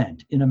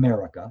ferment in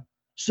America.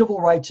 Civil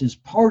rights is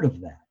part of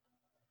that.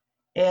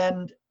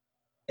 And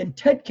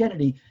Ted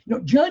Kennedy,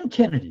 John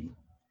Kennedy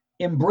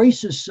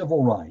embraces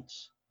civil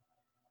rights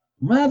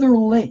rather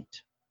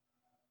late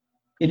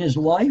in his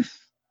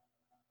life,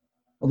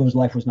 although his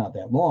life was not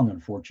that long,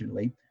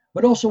 unfortunately,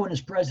 but also in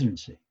his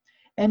presidency.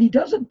 And he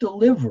doesn't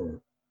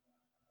deliver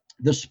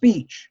the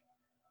speech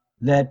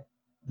that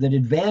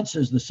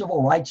advances the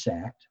Civil Rights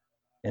Act,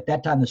 at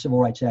that time the Civil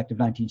Rights Act of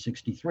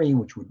 1963,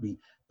 which would be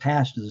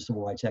passed as the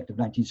Civil Rights Act of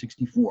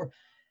 1964,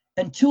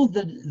 until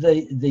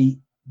the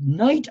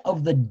night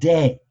of the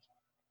day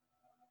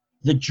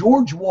that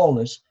George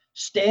Wallace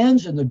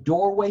stands in the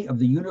doorway of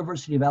the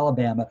University of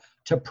Alabama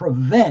to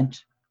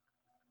prevent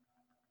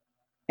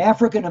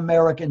African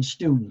American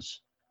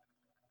students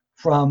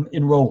from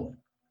enrolling.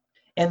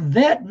 And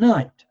that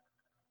night,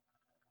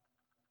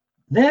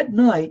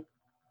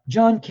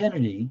 John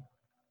Kennedy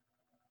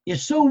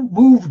is so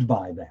moved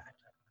by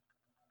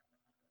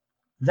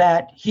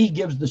that he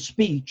gives the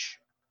speech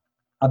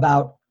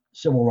about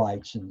civil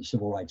rights and the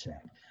Civil Rights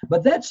Act.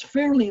 But that's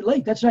fairly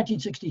late. That's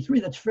 1963.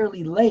 That's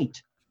fairly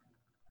late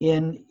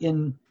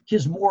in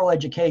his moral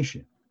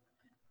education.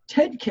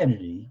 Ted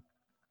Kennedy,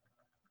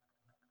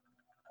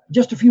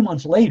 just a few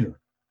months later,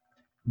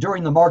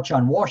 during the March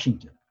on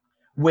Washington,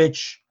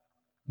 which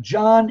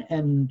John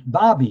and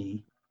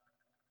Bobby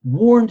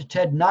warned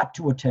Ted not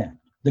to attend,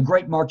 the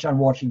Great March on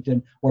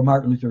Washington, where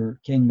Martin Luther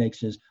King makes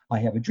his "I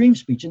Have a Dream"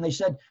 speech, and they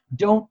said,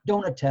 don't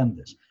attend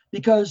this,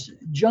 because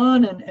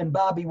John and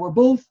Bobby were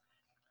both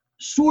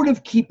sort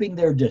of keeping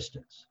their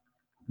distance.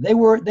 They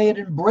had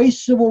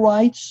embraced civil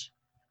rights,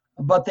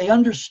 but they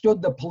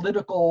understood the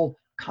political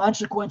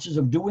consequences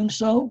of doing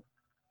so.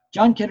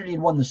 John Kennedy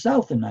had won the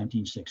South in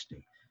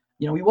 1960.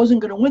 He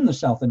wasn't going to win the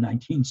South in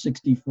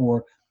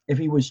 1964 if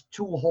he was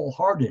too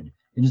wholehearted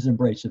in his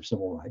embrace of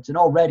civil rights. And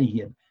already he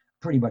had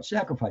pretty much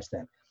sacrificed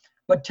that.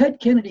 But Ted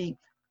Kennedy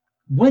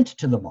went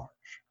to the march.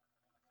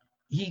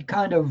 He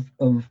kind of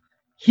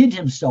hid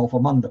himself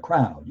among the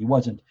crowd.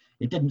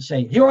 It didn't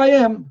say, "Here I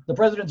am, the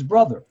president's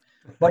brother."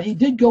 But he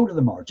did go to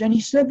the march. And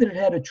he said that it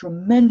had a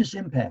tremendous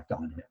impact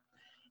on him.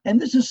 And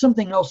this is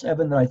something else,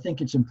 Evan, that I think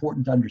it's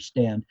important to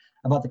understand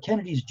about the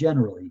Kennedys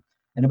generally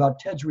and about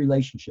Ted's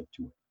relationship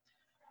to it.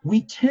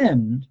 We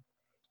tend,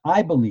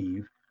 I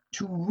believe,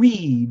 to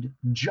read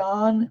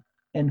John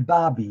and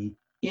Bobby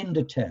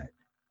into Ted,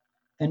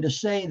 and to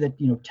say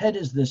that Ted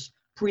is this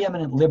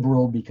preeminent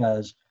liberal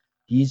because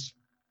he's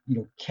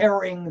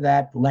carrying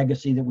that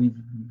legacy that we've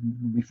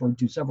referred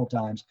to several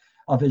times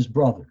of his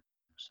brothers.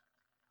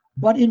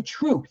 But in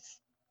truth,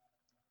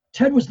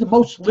 Ted was the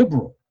most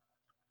liberal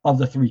of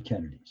the three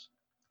Kennedys.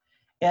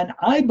 And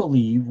I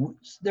believe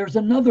there's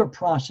another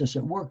process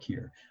at work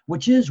here,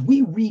 which is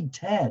we read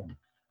Ted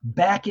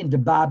back into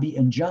Bobby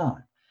and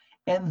John,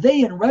 and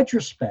they, in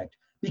retrospect,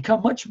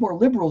 become much more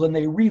liberal than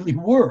they really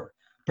were,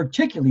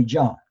 particularly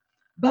John.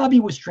 Bobby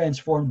was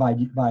transformed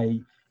by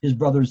his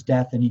brother's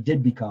death, and he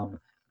did become,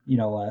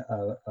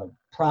 a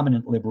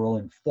prominent liberal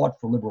and fought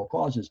for liberal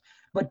causes.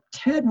 But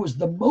Ted was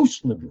the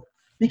most liberal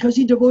because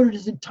he devoted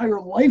his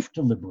entire life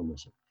to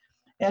liberalism.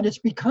 And it's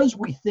because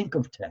we think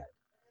of Ted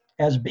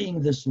as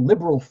being this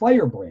liberal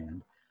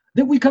firebrand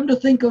that we come to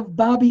think of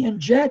Bobby and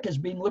Jack as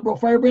being liberal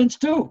firebrands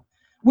too,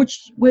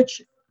 which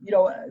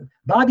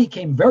Bobby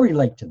came very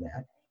late to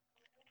that.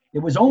 It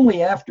was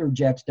only after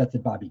Jack's death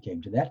that Bobby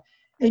came to that.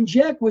 And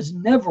Jack was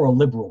never a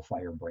liberal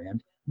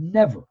firebrand,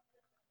 never.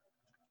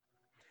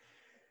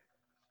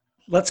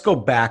 Let's go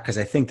back, because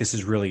I think this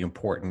is really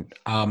important,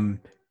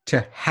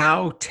 to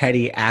how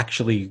Teddy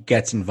actually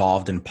gets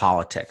involved in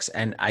politics.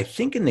 And I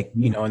think in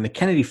the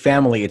Kennedy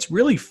family, it's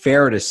really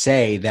fair to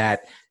say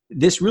that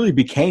this really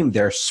became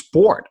their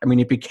sport. I mean,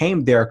 it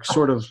became their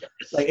sort of,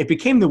 it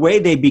became the way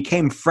they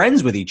became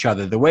friends with each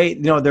other. The way,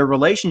 their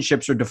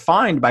relationships are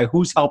defined by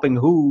who's helping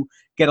who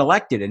get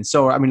elected. And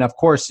so, I mean, of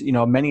course,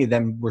 many of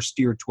them were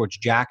steered towards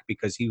Jack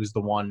because he was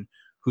the one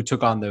who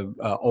took on the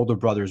older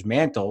brother's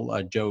mantle,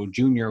 Joe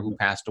Jr., who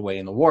passed away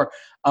in the war.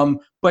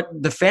 But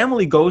the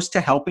family goes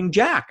to helping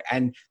Jack,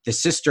 and the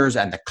sisters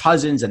and the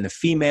cousins and the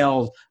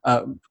female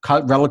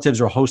relatives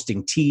are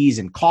hosting teas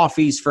and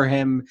coffees for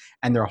him,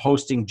 and they're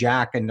hosting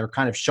Jack, and they're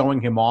kind of showing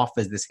him off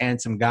as this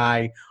handsome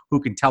guy who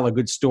can tell a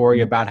good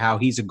story about how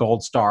he's a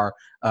gold star.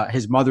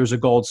 His mother's a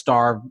gold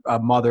star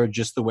mother,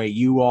 just the way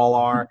you all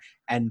are.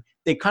 And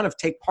they kind of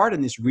take part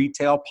in this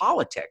retail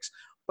politics.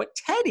 But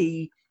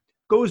Teddy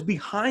goes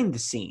behind the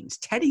scenes.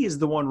 Teddy is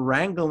the one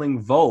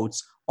wrangling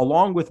votes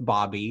along with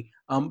Bobby,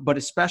 but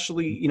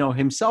especially,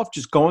 himself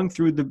just going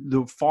through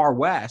the far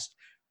West,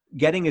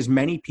 getting as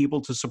many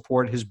people to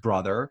support his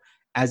brother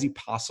as he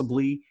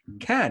possibly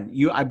can.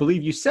 I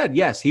believe you said,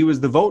 yes, he was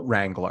the vote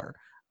wrangler.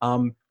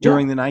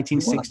 during Yeah, the he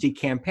was. 1960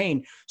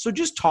 campaign. So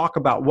just talk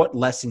about what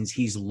lessons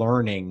he's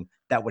learning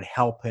that would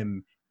help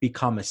him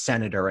become a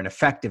senator, an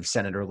effective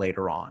senator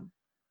later on.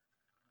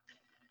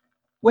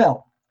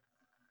 Well,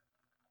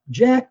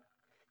 Jack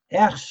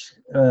asks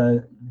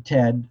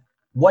Ted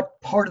what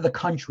part of the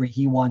country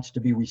he wants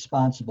to be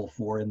responsible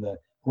for in the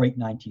great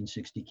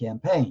 1960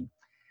 campaign.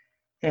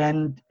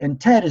 And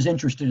Ted is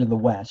interested in the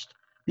West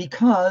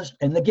because,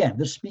 and again,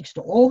 this speaks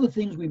to all the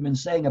things we've been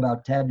saying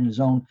about Ted and his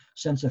own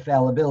sense of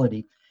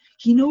fallibility.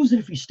 He knows that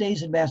if he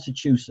stays in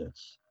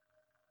Massachusetts,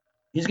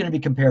 he's going to be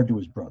compared to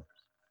his brothers.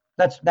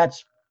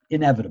 That's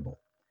inevitable.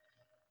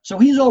 So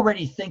he's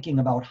already thinking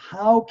about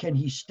how can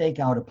he stake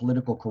out a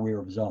political career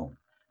of his own.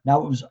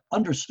 Now, it was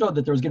understood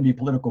that there was going to be a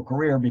political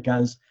career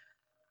because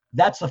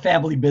that's the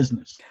family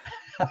business.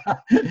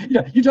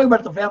 You talk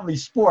about the family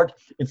sport.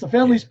 It's the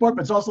family sport,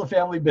 but it's also the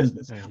family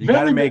business. You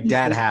got to make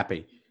dad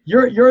happy.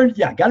 Got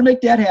to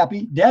make dad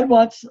happy. Dad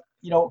wants,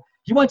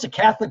 he wants a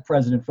Catholic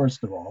president,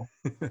 first of all,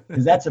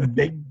 because that's a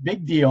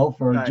big deal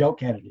for Right. Joe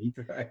Kennedy.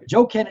 Right.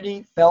 Joe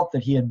Kennedy felt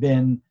that he had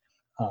been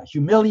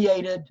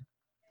humiliated,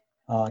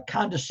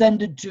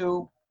 condescended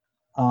to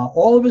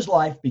all of his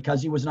life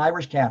because he was an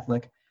Irish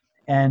Catholic.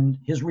 And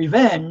his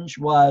revenge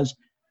was,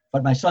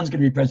 but my son's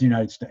going to be president of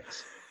the United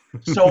States.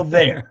 So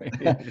there.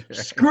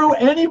 Screw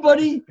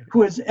anybody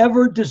who has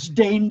ever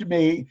disdained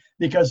me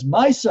because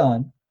my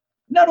son,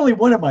 not only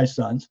one of my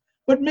sons,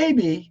 but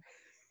maybe,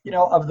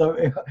 of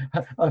the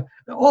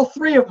all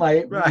three of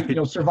my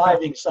Right.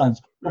 surviving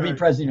sons will be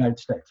president of the United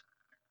States.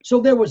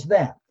 So there was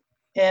that.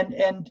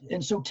 And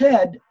so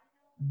Ted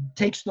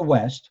takes the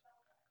West,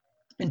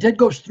 and Ted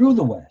goes through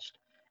the West.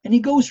 And he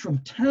goes from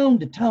town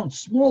to town,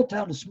 small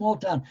town to small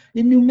town,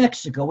 in New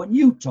Mexico and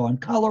Utah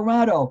and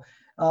Colorado.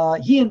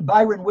 He and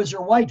Byron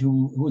Whizzer White,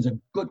 who was a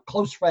good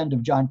close friend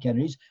of John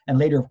Kennedy's, and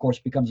later, of course,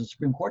 becomes a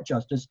Supreme Court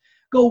justice,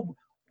 go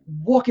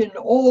walking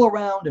all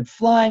around and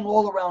flying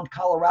all around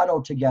Colorado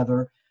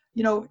together,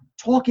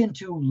 talking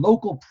to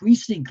local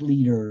precinct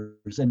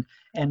leaders and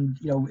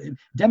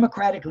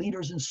Democratic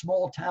leaders in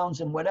small towns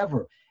and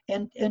whatever.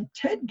 And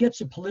Ted gets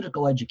a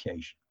political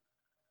education.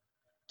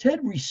 Ted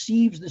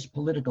receives this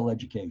political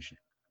education,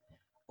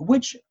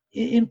 which,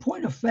 in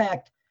point of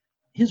fact,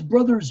 his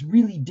brothers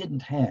really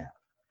didn't have.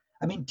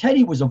 I mean,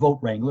 Teddy was a vote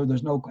wrangler.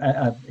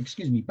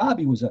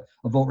 Bobby was a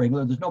vote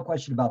wrangler. There's no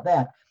question about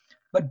that.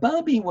 But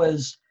Bobby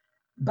was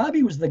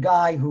the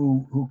guy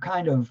who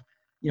kind of,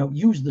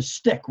 used the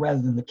stick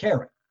rather than the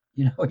carrot.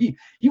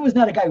 He was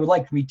not a guy who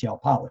liked retail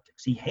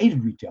politics. He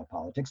hated retail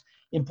politics.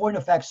 In point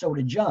of fact, so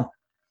did John.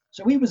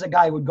 So he was a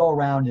guy who would go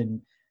around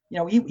and,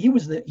 he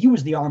was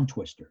the arm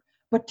twister.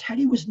 But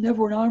Teddy was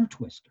never an arm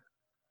twister.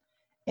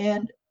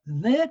 And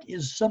that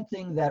is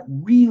something that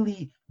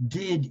really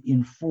did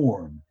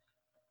inform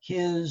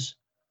his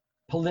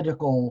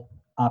political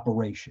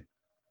operation.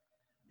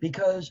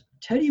 Because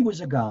Teddy was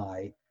a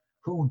guy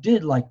who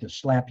did like to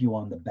slap you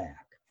on the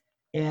back.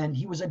 And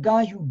he was a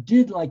guy who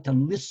did like to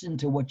listen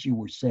to what you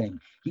were saying.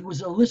 He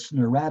was a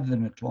listener rather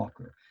than a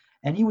talker.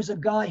 And he was a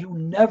guy who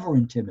never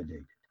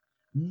intimidated.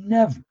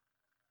 Never.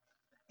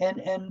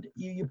 And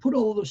you put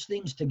all those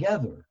things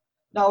together.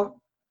 Now,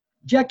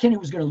 Jack Kennedy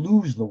was going to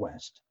lose the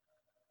West.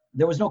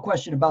 There was no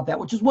question about that,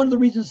 which is one of the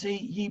reasons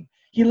he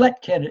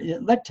let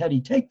Teddy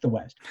take the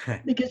West.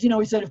 Because,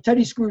 he said if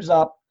Teddy screws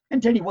up,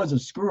 and Teddy was a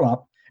screw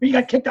up, he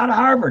got kicked out of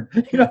Harvard.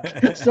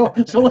 So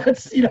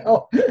let's,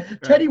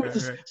 Teddy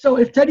was, so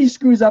if Teddy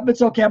screws up,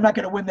 it's okay. I'm not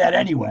going to win that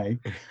anyway.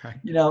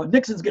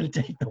 Nixon's going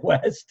to take the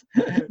West,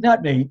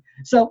 not me.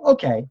 So,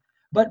 okay.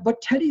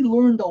 But Teddy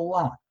learned a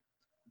lot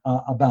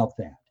about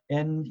that.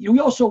 And we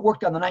also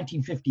worked on the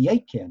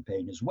 1958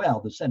 campaign as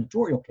well, the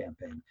senatorial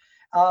campaign.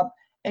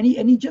 And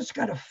he just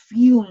got a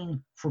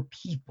feeling for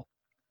people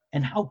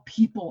and how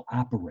people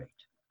operate.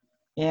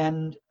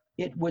 And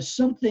it was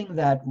something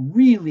that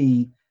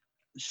really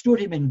stood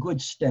him in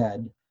good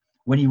stead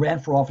when he ran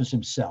for office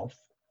himself.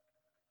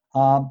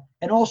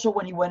 And also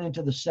when he went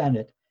into the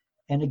Senate,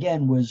 and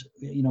again was,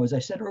 as I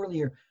said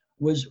earlier,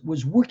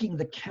 was working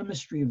the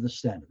chemistry of the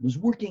Senate, was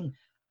working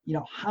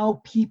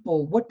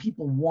what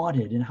people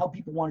wanted and how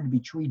people wanted to be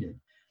treated.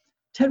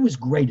 Ted was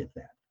great at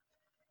that.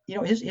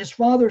 His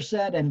father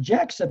said, and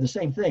Jack said the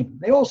same thing.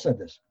 They all said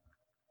this.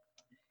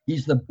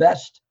 He's the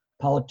best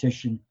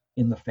politician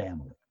in the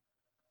family.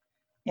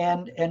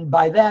 And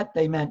by that,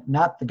 they meant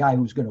not the guy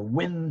who's going to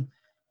win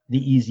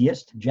the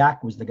easiest.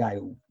 Jack was the guy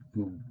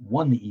who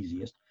won the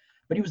easiest.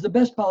 But he was the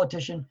best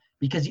politician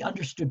because he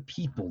understood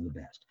people the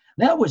best.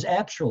 That was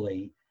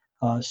actually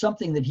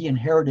something that he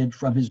inherited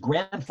from his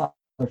grandfather,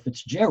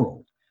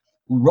 Fitzgerald,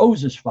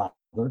 Rose's father,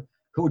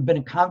 who had been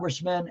a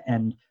congressman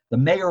and the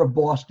mayor of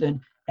Boston,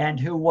 and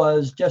who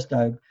was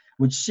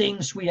would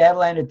sing Sweet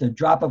Adeline at the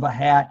drop of a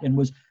hat, and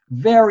was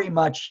very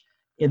much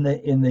in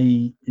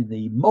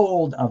the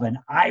mold of an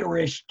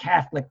Irish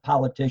Catholic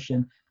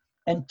politician.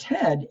 And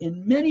Ted,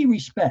 in many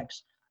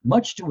respects,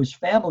 much to his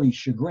family's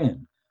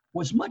chagrin,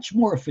 was much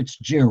more a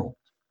Fitzgerald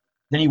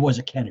than he was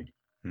a Kennedy.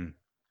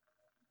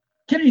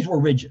 Kennedys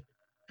were rigid.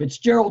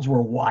 Fitzgeralds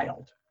were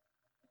wild.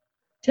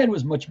 Ted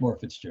was much more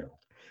Fitzgerald.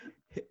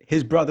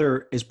 his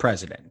brother is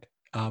president.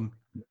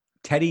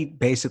 Teddy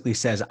basically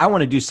says, I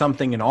want to do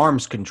something in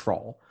arms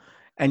control.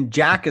 And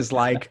Jack is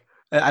like,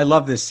 I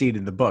love this scene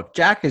in the book.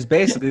 Jack is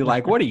basically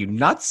like, what are you,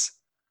 nuts?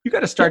 You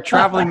got to start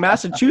traveling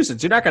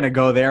Massachusetts. You're not going to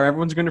go there.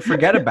 Everyone's going to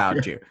forget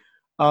about you.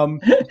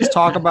 Just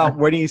talk about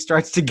when he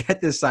starts to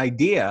get this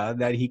idea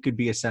that he could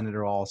be a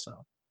senator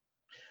also.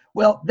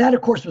 Well, that,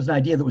 of course, was an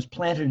idea that was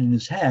planted in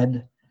his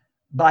head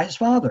by his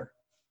father.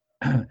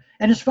 And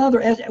his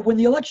father, when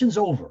the election's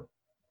over,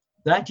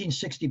 the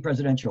 1960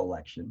 presidential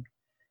election,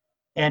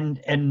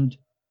 and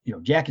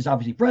Jack is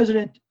obviously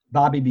president,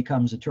 Bobby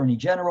becomes attorney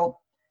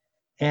general,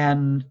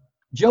 and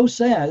Joe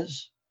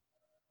says,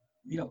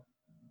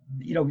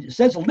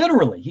 says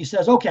literally, he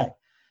says, okay,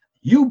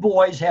 you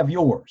boys have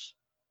yours.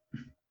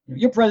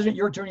 You're president,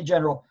 you're attorney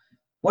general.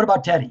 What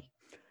about Teddy?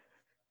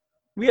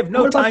 We have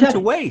no time to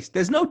waste.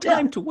 There's no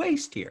time to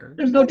waste here.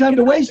 There's no time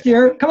to waste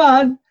here. Come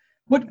on.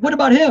 What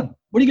about him?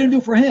 What are you going to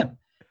do for him?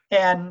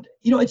 And,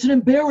 it's an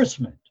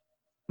embarrassment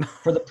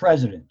for the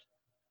president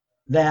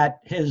that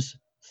his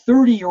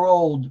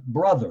 30-year-old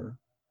brother,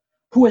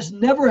 who has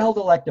never held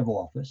elective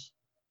office,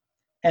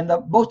 and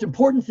the most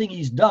important thing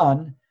he's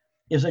done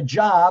is a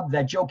job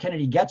that Joe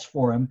Kennedy gets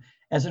for him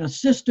as an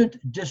assistant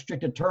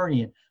district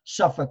attorney in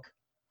Suffolk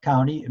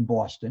County in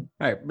Boston.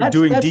 Right. We're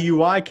doing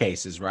DUI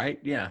cases, right?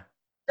 Yeah.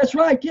 That's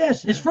right.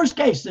 Yes. His first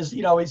case is,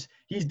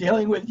 he's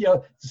dealing with,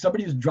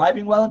 somebody who's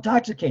driving while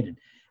intoxicated.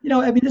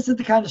 This is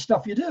the kind of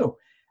stuff you do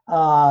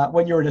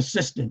when you're an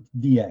assistant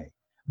DA.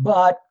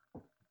 But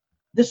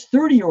this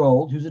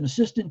 30-year-old who's an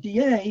assistant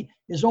DA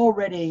is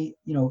already,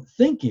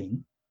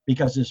 thinking,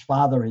 because his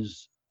father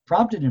has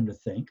prompted him to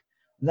think,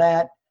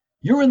 that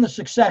you're in the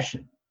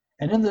succession.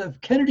 And in the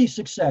Kennedy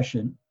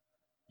succession,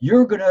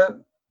 you're going to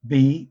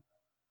be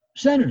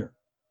senator.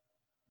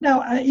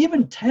 Now,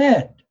 even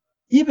Ted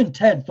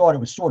thought it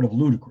was sort of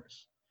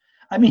ludicrous.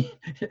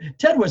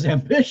 Ted was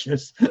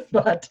ambitious,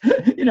 but,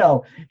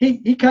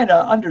 he kind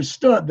of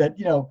understood that,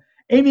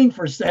 aiming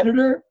for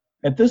senator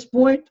at this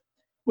point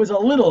was a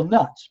little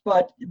nuts.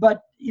 But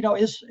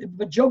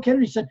Joe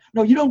Kennedy said,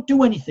 no, you don't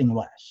do anything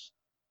less.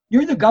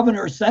 You're the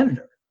governor or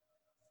senator.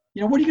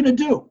 What are you going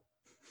to do?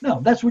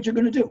 No, that's what you're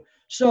going to do.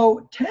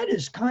 So Ted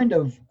is kind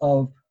of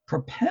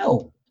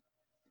propelled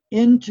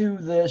into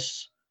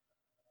this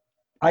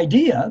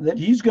idea that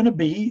he's going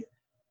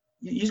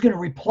to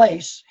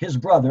replace his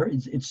brother.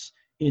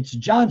 It's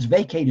John's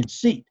vacated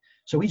seat.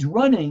 So he's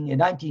running in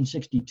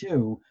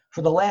 1962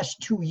 for the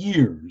last 2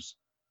 years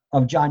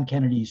of John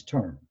Kennedy's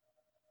term.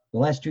 The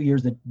last 2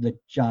 years that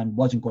John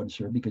wasn't going to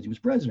serve because he was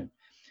president.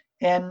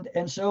 And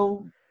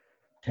so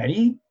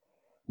Teddy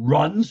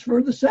runs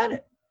for the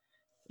Senate,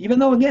 even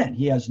though, again,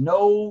 he has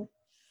no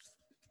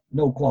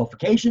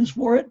qualifications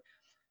for it,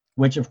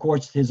 which, of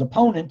course, his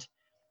opponent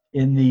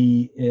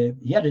he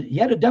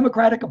had a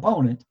Democratic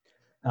opponent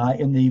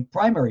in the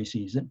primary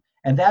season,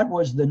 and that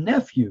was the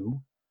nephew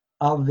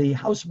of the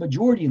House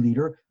Majority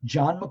Leader,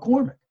 John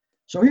McCormack.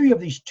 So here you have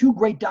these two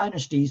great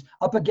dynasties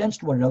up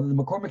against one another, the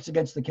McCormacks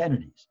against the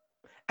Kennedys.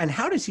 And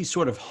how does he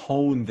sort of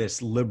hone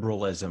this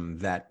liberalism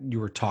that you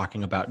were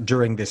talking about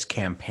during this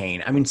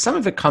campaign? Some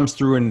of it comes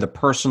through in the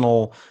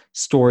personal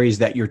stories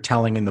that you're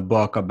telling in the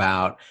book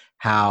about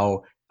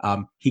how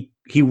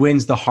he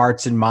wins the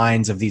hearts and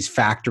minds of these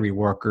factory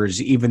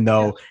workers, even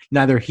though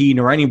neither he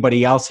nor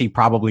anybody else he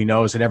probably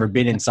knows had ever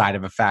been inside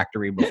of a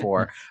factory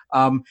before.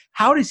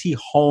 How does he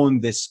hone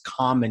this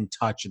common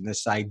touch and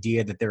this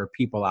idea that there are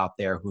people out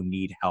there who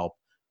need help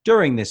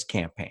during this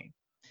campaign?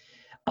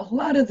 A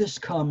lot of this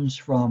comes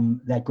from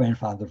that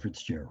grandfather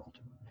Fitzgerald,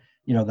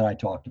 that I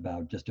talked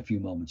about just a few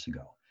moments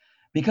ago.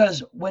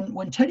 Because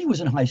when Teddy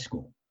was in high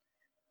school,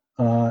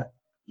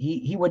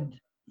 he went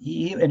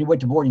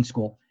to boarding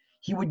school.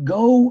 He would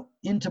go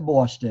into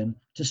Boston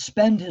to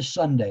spend his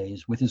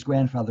Sundays with his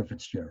grandfather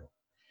Fitzgerald.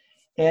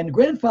 And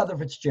grandfather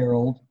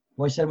Fitzgerald,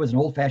 who I said was an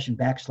old-fashioned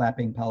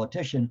backslapping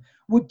politician,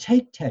 would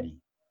take Teddy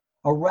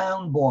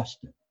around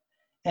Boston.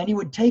 And he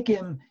would take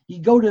him,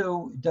 he'd go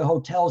to the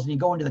hotels and he'd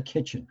go into the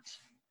kitchens.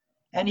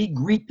 And he'd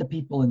greet the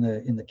people in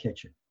the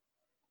kitchen.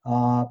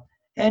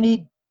 And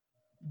he'd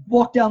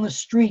walk down the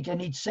street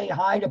and he'd say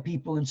hi to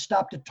people and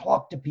stop to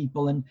talk to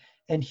people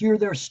and hear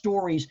their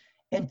stories.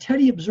 And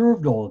Teddy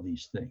observed all of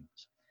these things.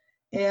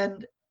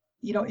 And,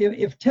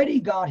 if Teddy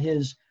got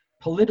his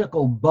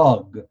political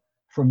bug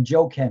from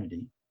Joe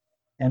Kennedy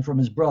and from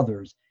his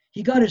brothers,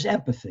 he got his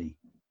empathy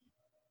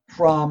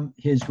from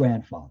his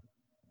grandfather.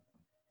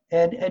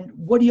 And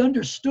what he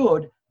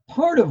understood,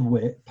 part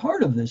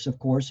of this, of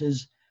course,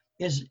 is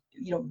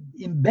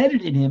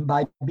embedded in him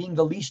by being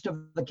the least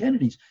of the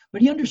Kennedys.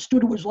 But he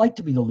understood what it was like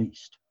to be the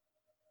least.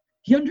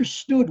 He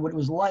understood what it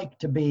was like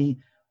to be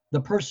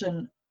the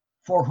person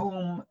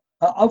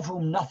of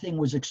whom nothing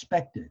was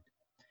expected.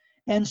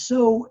 And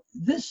so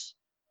this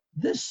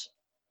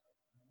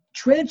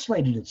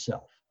translated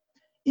itself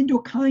into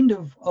a kind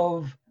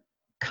of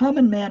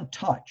common man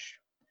touch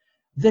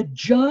that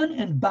John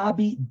and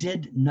Bobby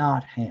did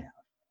not have.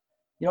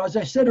 As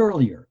I said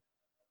earlier,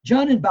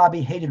 John and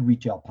Bobby hated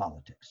retail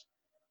politics.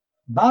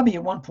 Bobby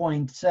at one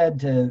point said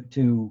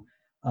to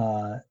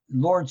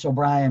Lawrence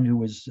O'Brien, who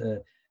was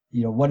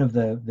one of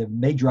the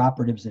major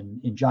operatives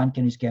in John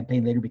Kennedy's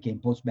campaign, later became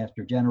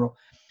Postmaster General.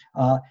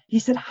 He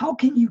said, "How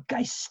can you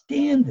guys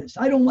stand this?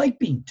 I don't like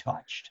being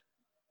touched.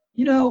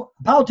 A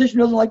politician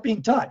doesn't like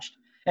being touched."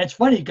 And it's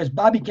funny because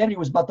Bobby Kennedy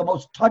was about the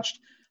most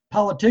touched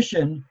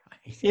politician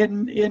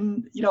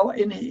in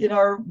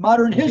our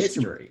modern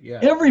history. Yeah.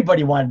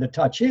 Everybody wanted to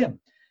touch him,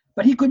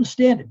 but he couldn't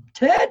stand it.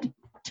 Ted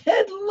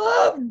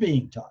loved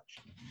being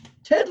touched.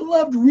 Ted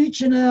loved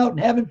reaching out and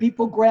having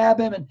people grab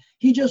him, and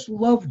he just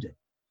loved it.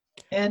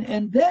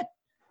 And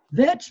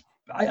that's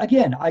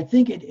I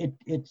think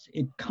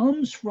it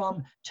comes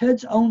from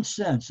Ted's own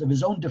sense of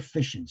his own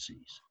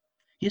deficiencies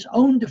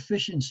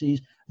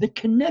that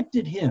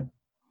connected him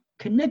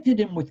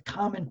with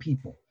common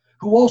people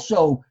who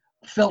also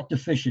felt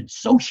deficient,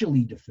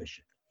 socially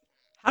deficient.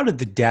 How did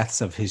the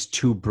deaths of his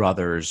two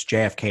brothers,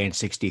 JFK in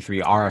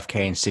 63,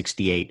 RFK in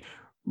 68,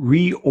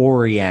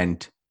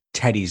 reorient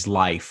Teddy's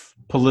life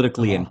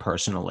politically and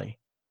personally?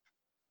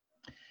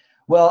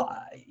 Well,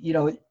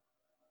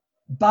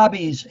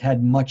 Bobby's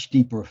had much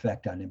deeper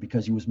effect on him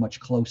because he was much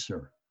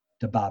closer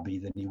to Bobby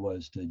than he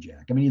was to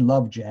Jack. I mean, he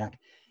loved Jack.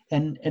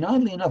 And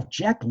oddly enough,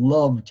 Jack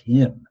loved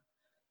him.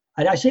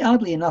 And I say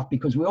oddly enough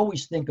because we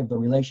always think of the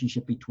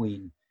relationship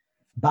between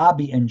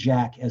Bobby and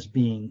Jack as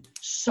being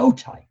so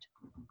tight.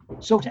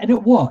 And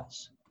it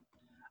was.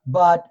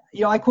 But,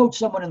 I quote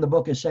someone in the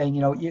book as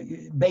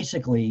saying,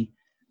 basically,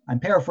 I'm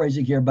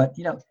paraphrasing here, but,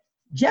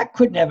 Jack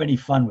couldn't have any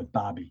fun with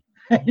Bobby.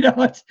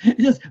 It's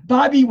just,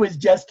 Bobby was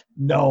just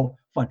no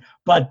fun.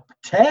 But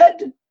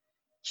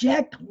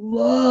Jack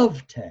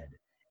loved Ted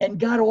and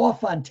got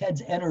off on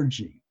Ted's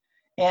energy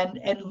and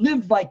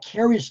lived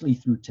vicariously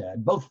through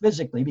Ted, both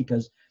physically,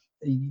 because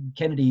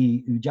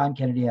John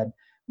Kennedy had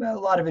a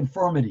lot of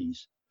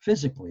infirmities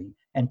physically,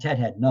 and Ted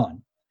had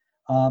none,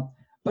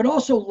 but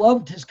also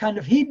loved his kind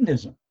of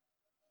hedonism.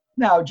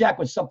 Now, Jack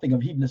was something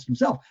of hedonist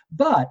himself,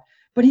 but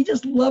he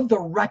just loved the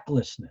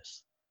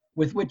recklessness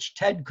with which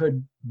Ted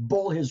could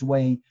bull his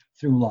way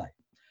through life.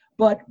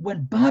 But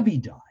when Bobby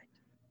died,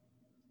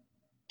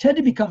 Ted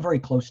had become very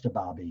close to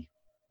Bobby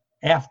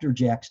after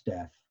Jack's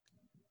death.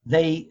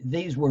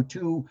 These were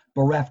two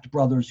bereft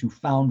brothers who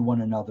found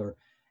one another.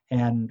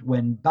 And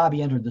when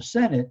Bobby entered the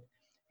Senate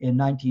in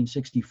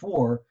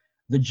 1964,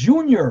 the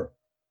junior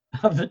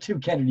of the two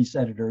Kennedy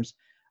senators,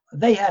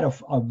 they had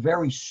a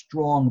very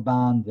strong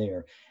bond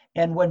there.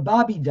 And when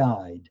Bobby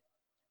died,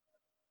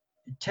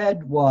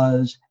 Ted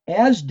was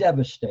as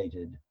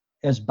devastated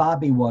as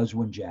Bobby was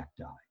when Jack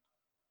died,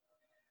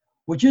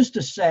 which is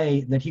to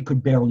say that he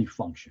could barely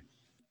function.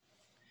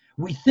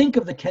 We think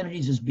of the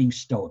Kennedys as being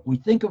stoic. We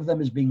think of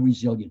them as being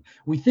resilient.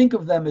 We think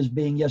of them as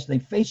being, yes, they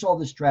face all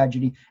this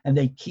tragedy and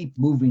they keep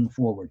moving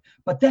forward.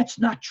 But that's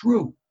not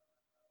true.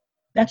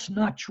 That's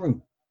not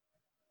true.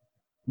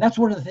 That's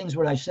one of the things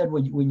what I said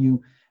when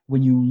you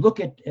look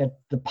at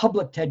the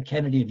public Ted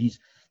Kennedy, and he's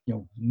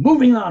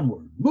moving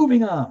onward,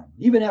 moving on,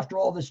 even after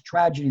all this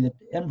tragedy that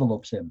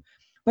envelopes him.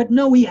 But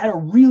no, he had a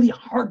really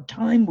hard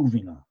time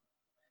moving on.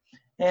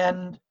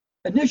 And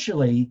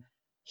initially,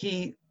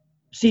 he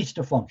ceased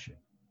to function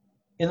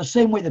in the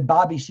same way that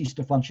Bobby ceased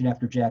to function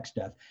after Jack's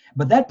death.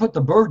 But that put the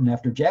burden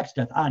after Jack's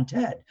death on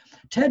Ted.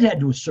 Ted had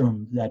to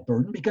assume that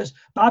burden because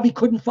Bobby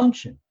couldn't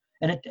function.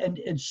 And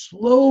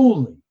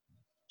slowly,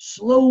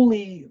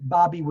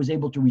 Bobby was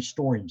able to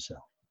restore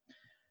himself.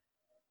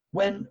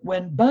 When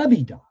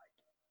Bobby died,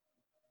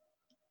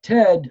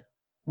 Ted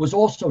was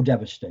also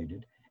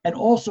devastated and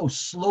also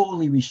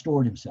slowly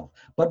restored himself.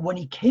 But when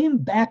he came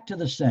back to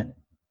the Senate,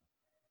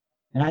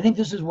 and I think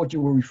this is what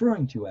you were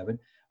referring to, Evan,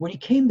 when he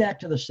came back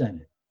to the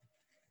Senate,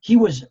 he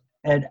was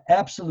an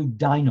absolute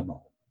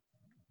dynamo.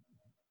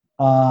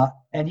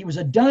 And he was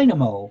a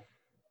dynamo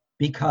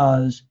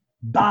because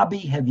Bobby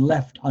had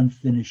left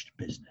unfinished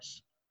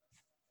business.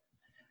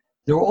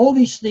 There were all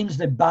these things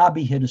that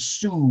Bobby had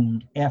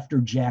assumed after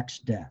Jack's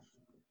death,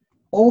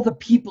 all the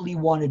people he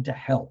wanted to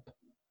help.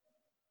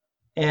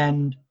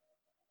 And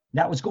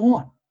that was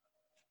gone.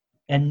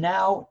 And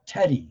now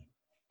Teddy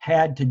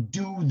had to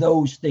do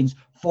those things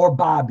for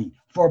Bobby.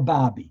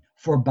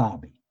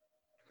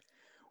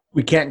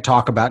 We can't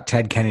talk about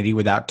Ted Kennedy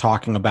without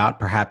talking about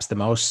perhaps the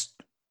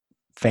most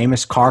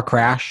famous car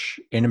crash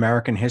in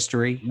American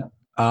history. Yep.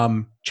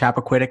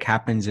 Chappaquiddick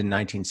happens in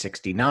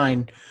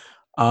 1969.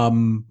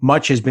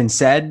 Much has been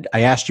said.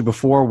 I asked you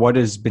before what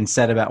has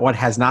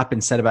not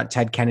been said about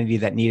Ted Kennedy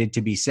that needed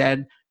to be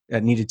said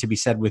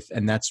with,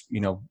 and that's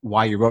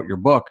why you wrote your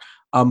book.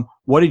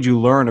 What did you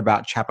learn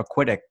about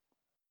Chappaquiddick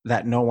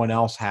that no one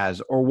else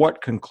has, or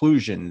what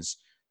conclusions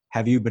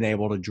have you been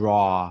able to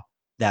draw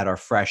that are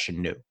fresh and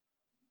new?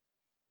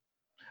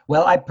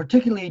 Well, I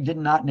particularly did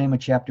not name a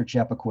chapter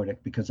Chappaquiddick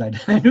because I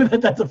knew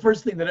that that's the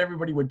first thing that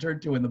everybody would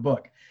turn to in the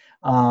book.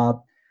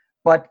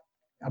 But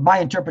my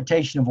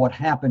interpretation of what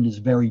happened is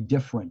very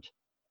different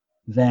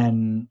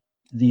than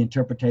the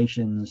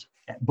interpretations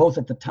both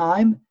at the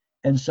time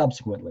and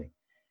subsequently.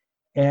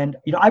 And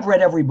I've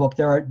read every book.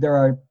 There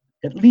are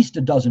at least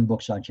a dozen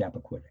books on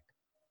Chappaquiddick.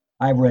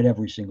 I've read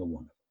every single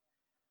one.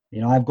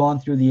 I've gone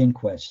through the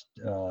inquest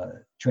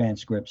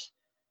transcripts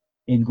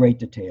in great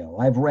detail.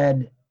 I've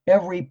read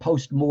every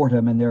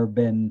post-mortem, and there have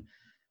been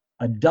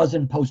a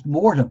dozen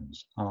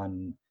post-mortems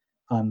on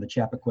the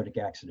Chappaquiddick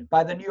accident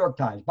by the New York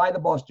Times, by the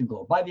Boston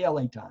Globe, by the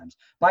LA Times,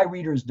 by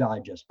Reader's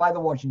Digest, by the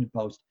Washington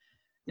Post.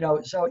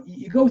 So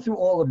you go through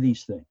all of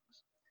these things,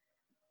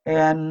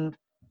 and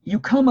you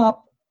come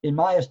up, in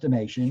my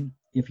estimation,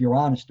 if you're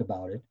honest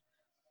about it,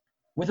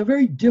 with a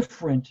very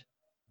different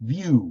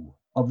view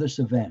of this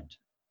event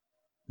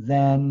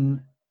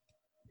than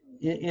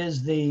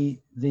is the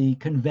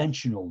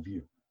conventional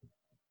view.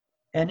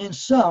 And in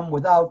some,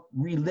 without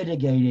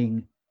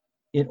relitigating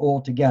it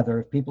all together,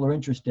 if people are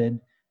interested,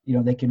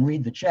 they can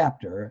read the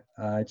chapter.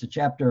 It's a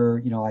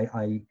chapter,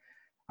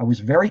 I was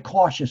very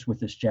cautious with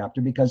this chapter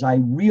because I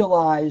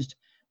realized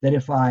that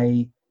if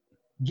I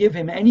give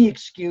him any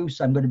excuse,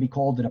 I'm going to be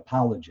called an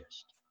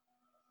apologist.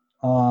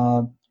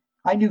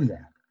 I knew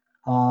that.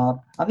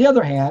 On the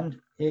other hand,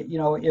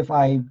 if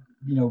I,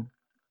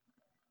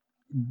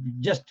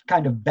 just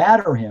kind of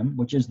batter him,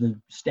 which is the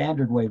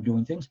standard way of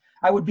doing things,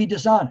 I would be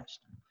dishonest.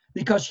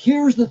 Because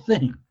here's the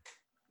thing,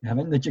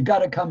 Evan, that you got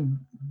to come.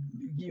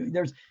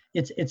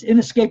 It's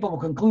inescapable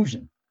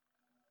conclusion.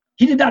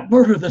 He did not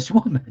murder this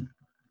woman.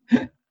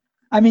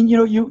 I mean,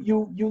 you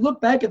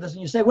look back at this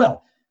and you say,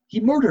 well,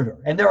 he murdered her,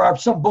 and there are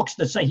some books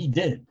that say he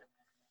did.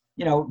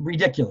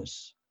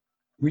 Ridiculous.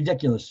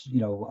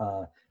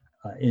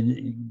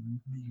 In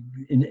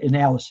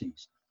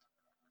analyses.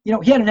 He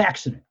had an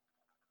accident.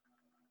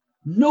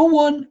 No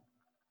one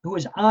who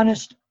is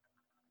honest,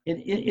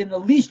 in the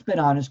least bit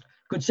honest,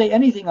 could say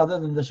anything other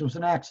than this was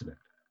an accident.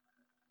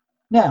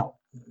 Now,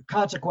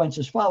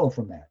 consequences follow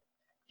from that.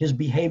 His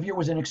behavior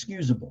was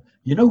inexcusable.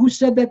 You know who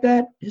said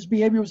that his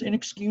behavior was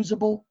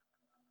inexcusable?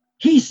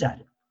 He said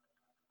it.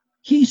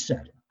 He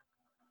said it.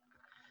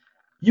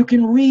 You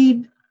can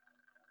read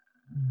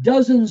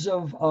dozens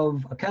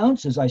of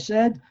accounts, as I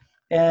said,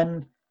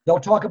 and they'll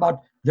talk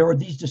about there are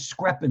these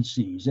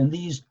discrepancies and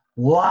these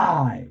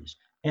lies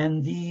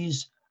and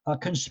these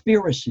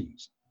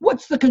conspiracies.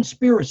 What's the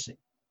conspiracy?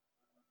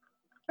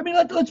 I mean,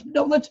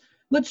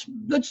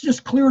 let's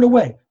just clear it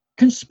away.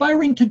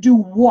 Conspiring to do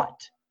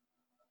what?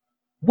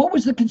 What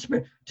was the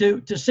conspiracy?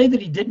 To say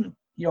that he didn't,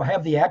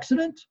 have the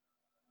accident?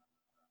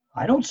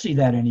 I don't see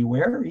that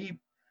anywhere. He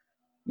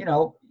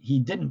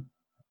didn't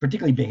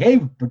particularly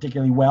behave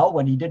particularly well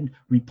when he didn't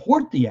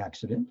report the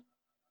accident.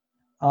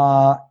 There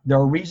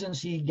are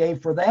reasons he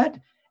gave for that,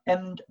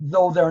 and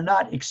though they're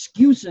not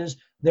excuses,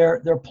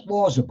 they're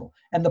plausible.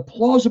 And the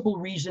plausible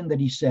reason that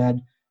he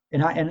said,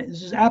 and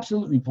this is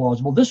absolutely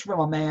plausible, this from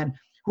a man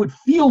who had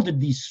fielded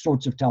these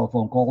sorts of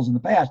telephone calls in the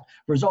past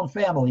for his own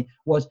family,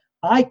 was,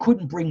 I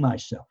couldn't bring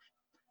myself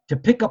to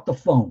pick up the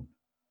phone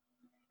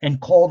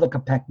and call the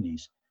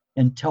Kopechnes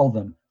and tell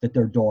them that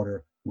their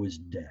daughter was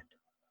dead.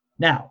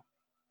 Now,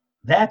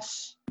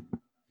 that's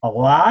a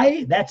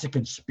lie? That's a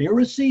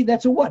conspiracy?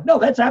 That's a what? No,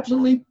 that's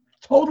absolutely,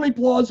 totally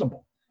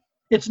plausible.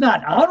 It's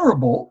not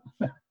honorable.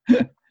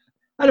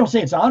 I don't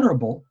say it's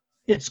honorable.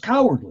 It's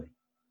cowardly.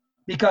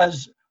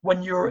 Because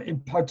when you're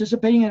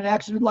participating in an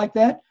accident like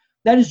that,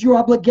 that is your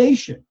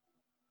obligation,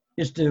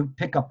 is to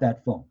pick up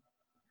that phone.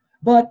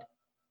 But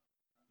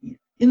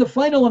in the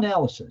final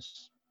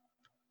analysis,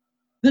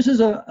 this is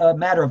a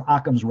matter of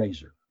Occam's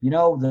razor.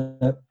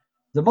 The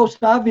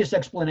most obvious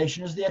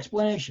explanation is the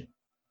explanation.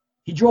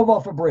 He drove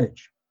off a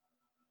bridge.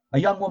 A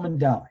young woman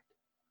died.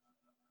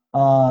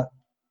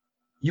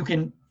 You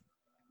can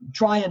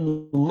try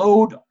and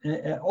load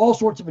all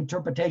sorts of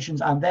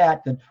interpretations on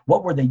that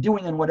what were they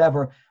doing and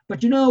whatever.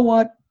 But you know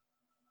what?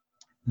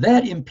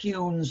 That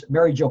impugns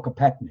Mary Jo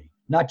Kopechne,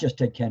 not just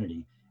Ted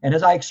Kennedy. And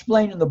as I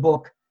explained in the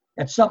book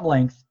at some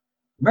length,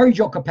 Mary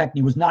Jo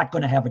Kopechne was not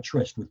going to have a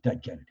tryst with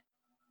Ted Kennedy.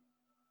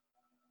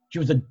 She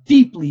was a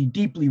deeply,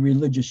 deeply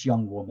religious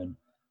young woman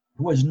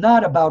who was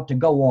not about to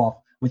go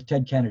off with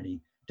Ted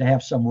Kennedy to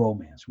have some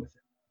romance with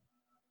him.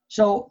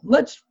 So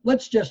let's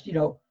just,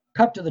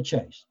 cut to the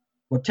chase.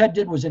 What Ted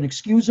did was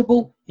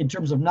inexcusable in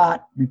terms of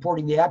not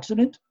reporting the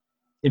accident.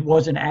 It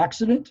was an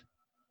accident.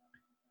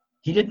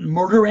 He didn't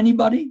murder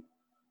anybody.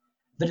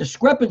 The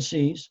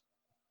discrepancies,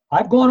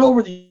 I've gone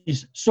over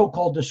these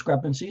so-called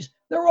discrepancies.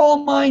 They're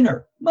all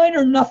minor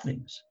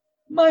nothings.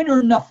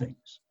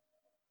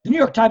 The New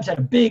York Times had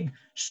a big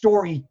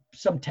story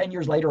some 10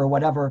 years later or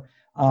whatever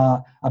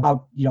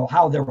about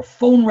how there were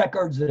phone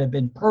records that had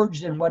been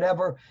purged and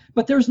whatever,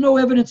 but there's no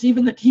evidence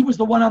even that he was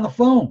the one on the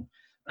phone.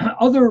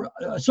 Other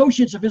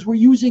associates of his were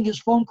using his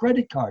phone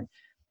credit card.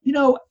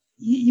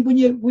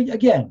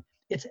 Again,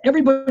 it's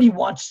everybody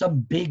wants some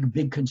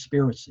big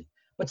conspiracy,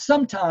 but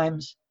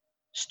sometimes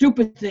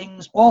stupid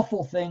things,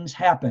 awful things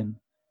happen,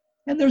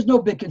 and there's no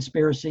big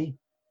conspiracy.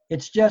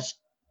 It's just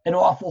an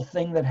awful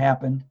thing that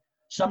happened.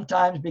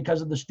 Sometimes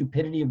because of the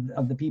stupidity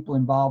of the people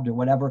involved or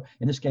whatever.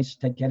 In this case,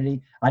 Ted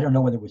Kennedy. I don't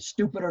know whether it was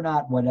stupid or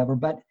not, whatever.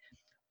 But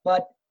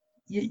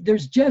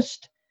there's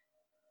just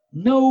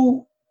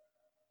no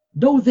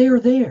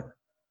there.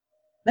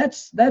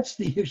 That's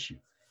the issue.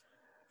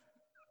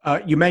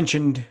 You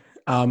mentioned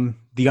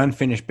the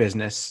unfinished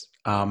business.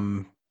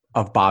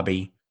 of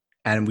Bobby,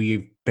 and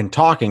we've been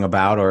talking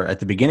about, or at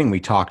the beginning we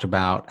talked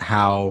about,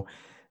 how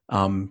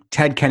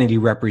Ted Kennedy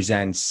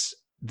represents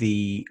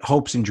the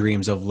hopes and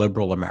dreams of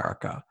liberal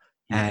America,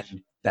 Yes.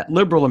 and that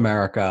liberal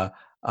America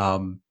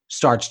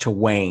starts to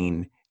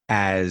wane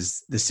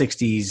as the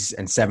 60s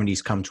and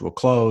 70s come to a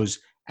close,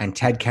 and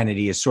Ted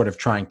Kennedy is sort of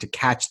trying to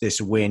catch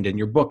this wind, and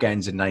your book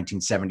ends in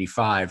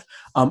 1975.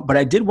 But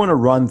I did want to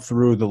run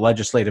through the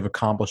legislative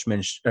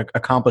accomplishments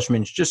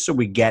just so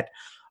we get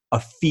a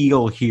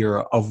feel here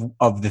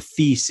of the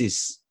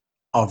thesis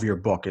of your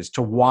book as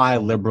to why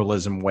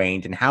liberalism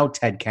waned and how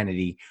Ted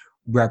Kennedy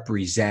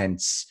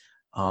represents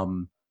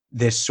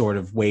this sort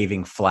of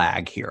waving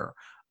flag here.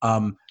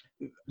 I'm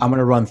going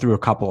to run through a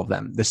couple of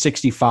them. The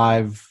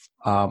 65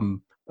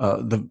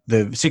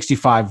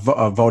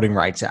 Voting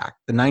Rights Act,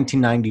 the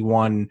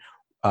 1991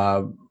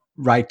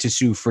 right to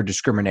sue for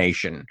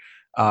discrimination,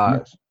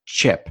 Yes.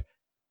 CHIP,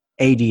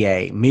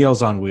 ADA,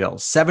 Meals on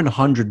Wheels,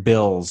 700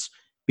 bills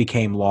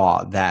became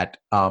law that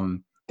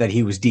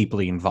he was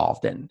deeply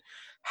involved in.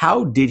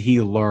 How did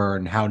he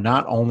learn how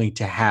not only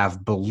to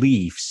have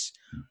beliefs,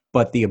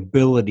 but the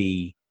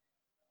ability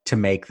to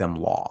make them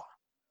law?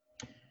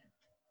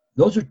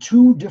 Those are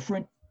two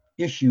different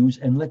issues,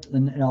 and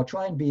I'll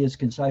try and be as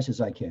concise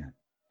as I can.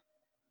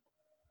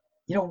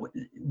 You know,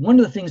 one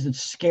of the things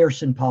that's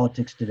scarce in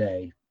politics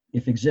today,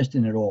 if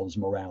existing at all, is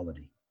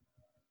morality.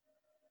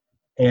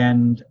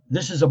 And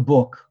this is a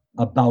book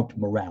about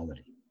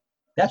morality.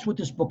 That's what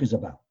this book is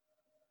about.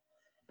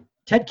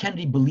 Ted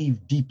Kennedy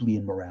believed deeply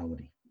in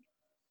morality.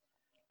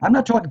 I'm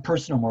not talking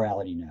personal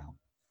morality now,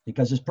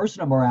 because his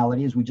personal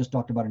morality, as we just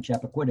talked about in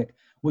Chappaquiddick,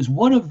 was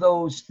one of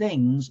those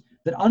things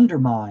that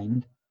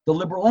undermined the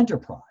liberal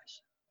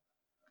enterprise.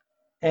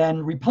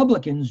 And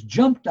Republicans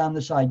jumped on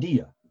this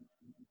idea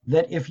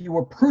that if you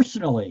were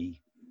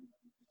personally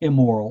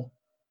immoral,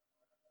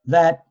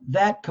 that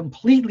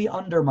completely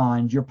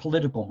undermined your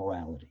political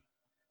morality.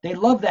 They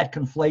love that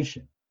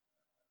conflation.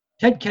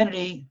 Ted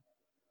Kennedy,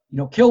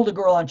 killed a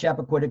girl on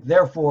Chappaquiddick,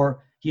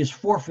 therefore he has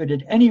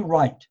forfeited any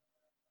right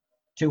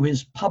to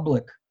his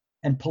public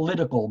and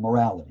political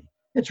morality.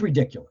 It's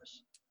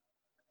ridiculous.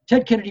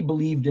 Ted Kennedy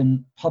believed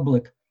in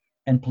public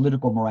and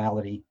political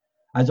morality.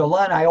 As a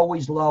line I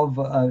always love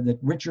that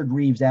Richard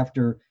Reeves,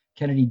 after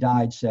Kennedy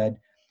died, said,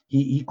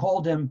 he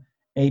called him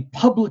a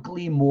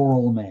publicly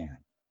moral man.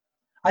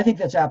 I think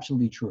that's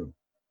absolutely true.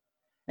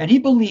 And he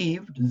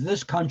believed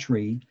this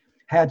country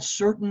had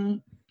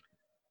certain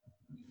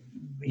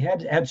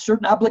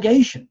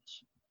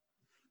obligations.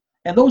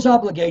 And those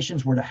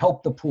obligations were to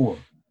help the poor,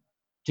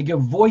 to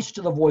give voice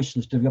to the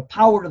voiceless, to give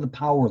power to the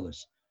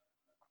powerless,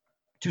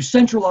 to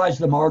centralize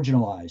the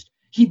marginalized.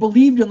 He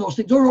believed in those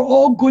things. Those are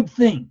all good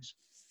things.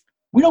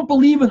 We don't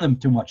believe in them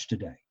too much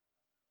today.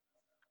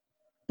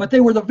 But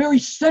they were the very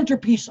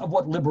centerpiece of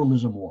what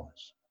liberalism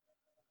was.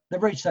 The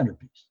very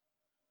centerpiece.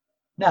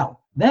 Now,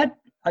 that,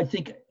 I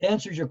think,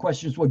 answers your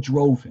question, is what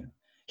drove him.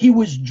 He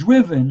was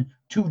driven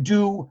to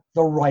do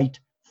the right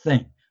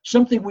thing,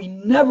 something we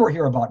never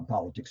hear about in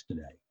politics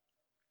today.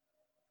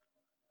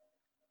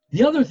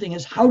 The other thing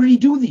is, how did he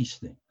do these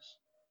things?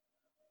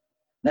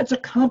 That's a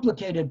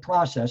complicated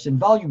process. In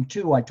volume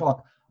 2, I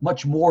talk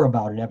much more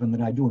about it, Evan,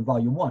 than I do in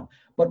volume 1.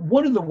 But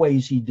one of the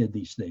ways he did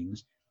these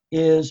things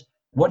is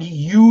when he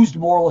used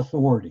moral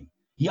authority.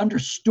 He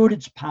understood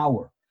its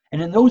power.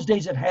 And in those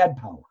days, it had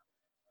power,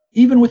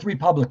 even with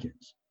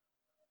Republicans,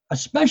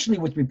 especially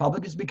with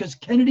Republicans, because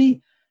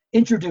Kennedy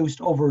introduced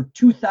over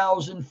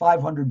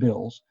 2,500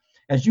 bills.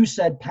 As you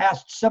said,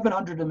 passed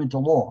 700 of them into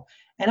law.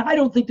 And I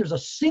don't think there's a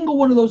single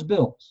one of those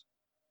bills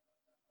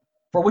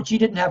for which he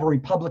didn't have a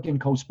Republican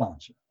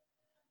co-sponsor.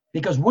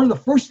 Because one of the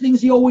first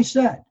things he always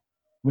said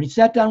when he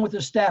sat down with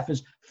his staff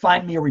is,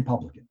 find me a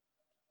Republican.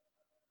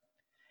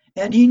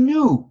 And he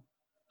knew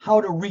how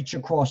to reach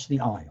across the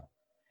aisle.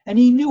 And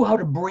he knew how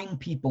to bring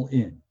people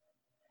in.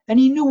 And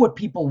he knew what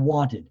people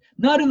wanted,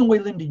 not in the way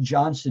Lyndon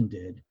Johnson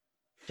did,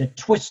 to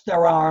twist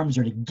their arms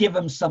or to give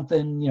them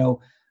something,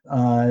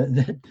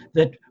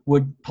 that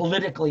would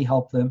politically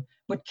help them.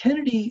 But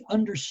Kennedy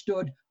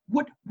understood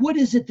what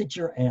is it that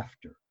you're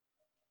after?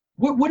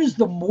 What is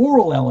the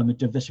moral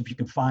element of this, if you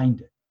can find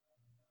it?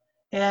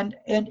 And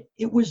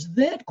it was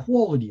that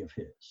quality of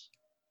his,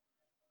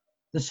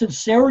 the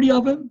sincerity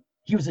of him.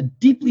 He was a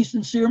deeply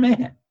sincere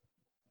man.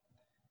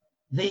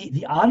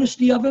 The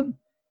honesty of him.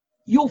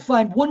 You'll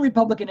find one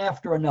Republican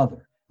after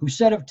another who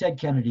said of Ted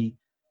Kennedy,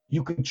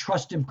 you can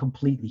trust him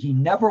completely. He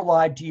never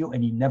lied to you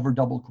and he never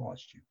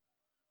double-crossed you.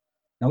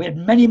 Now, he had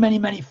many, many,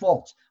 many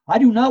faults. I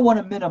do not want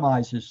to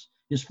minimize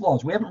his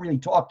flaws. We haven't really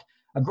talked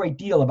a great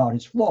deal about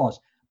his flaws,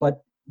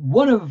 but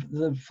one of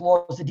the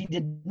flaws that he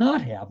did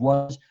not have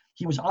was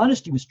he was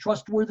honest, he was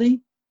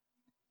trustworthy,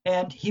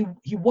 and he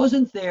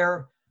wasn't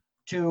there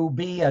to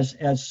be, as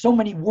so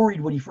many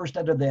worried when he first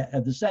entered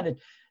the Senate.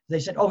 They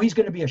said, oh, he's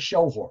going to be a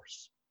show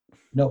horse.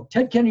 No,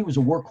 Ted Kennedy was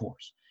a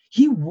workhorse.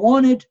 He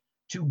wanted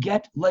to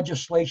get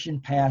legislation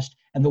passed,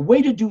 and the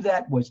way to do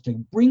that was to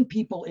bring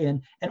people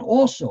in, and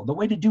also the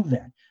way to do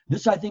that,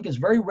 this I think is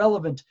very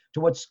relevant to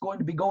what's going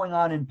to be going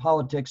on in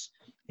politics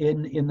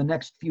in the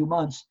next few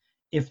months,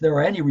 if there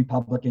are any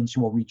Republicans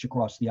who will reach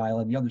across the aisle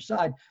on the other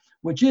side,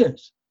 which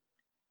is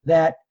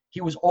that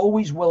he was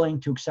always willing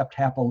to accept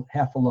half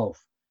a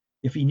loaf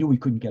if he knew he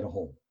couldn't get a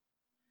whole.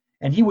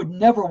 And he would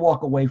never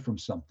walk away from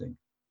something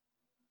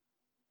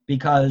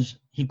because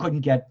he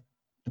couldn't get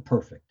the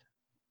perfect.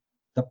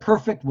 The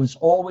perfect was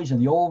always, in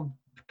the old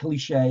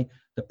cliche,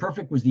 the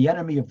perfect was the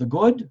enemy of the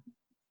good.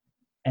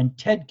 And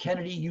Ted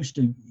Kennedy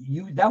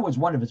that was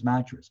one of his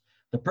mantras.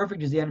 The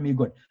perfect is the enemy of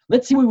good.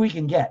 Let's see what we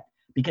can get.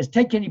 Because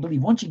Ted Kennedy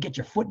believed once you get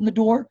your foot in the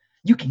door,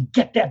 you can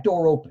get that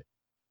door open.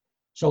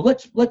 So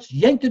let's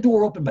yank the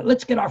door open, but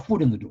let's get our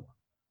foot in the door.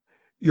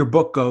 Your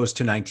book goes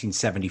to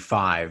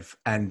 1975,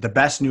 and the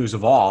best news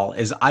of all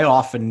is I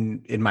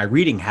often, in my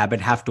reading habit,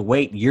 have to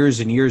wait years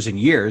and years and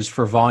years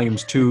for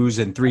volumes 2s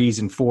and 3s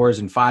and 4s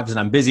and 5s, and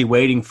I'm busy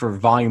waiting for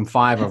volume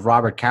 5 of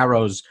Robert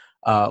Caro's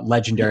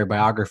legendary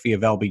biography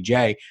of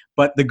LBJ.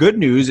 But the good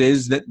news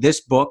is that this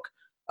book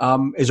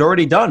is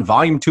already done.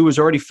 Volume 2 is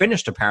already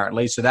finished,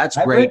 apparently, so that's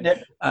great.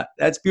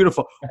 That's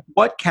beautiful.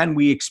 What can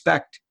we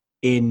expect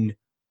in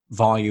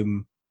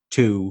Volume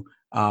 2?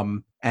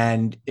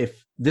 And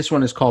if this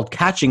one is called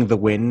Catching the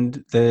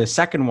Wind, the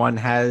second one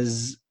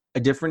has a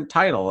different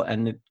title,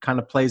 and it kind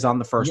of plays on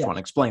the first one.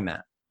 Explain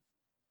that.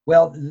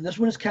 Well, this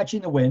one is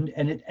Catching the Wind,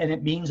 and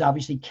it means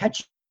obviously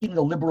catching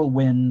the liberal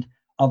wind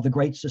of the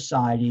Great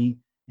Society,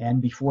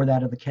 and before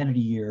that of the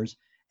Kennedy years,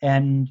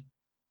 and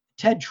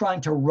Ted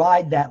trying to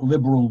ride that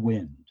liberal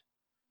wind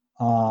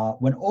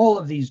when all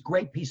of these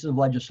great pieces of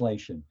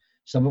legislation,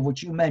 some of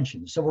which you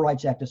mentioned, the Civil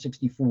Rights Act of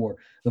 64,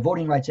 the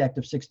Voting Rights Act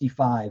of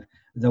 65,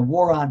 the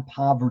War on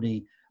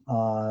Poverty,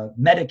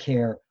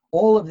 Medicare,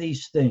 all of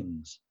these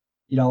things,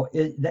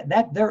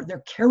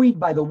 they're carried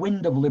by the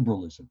wind of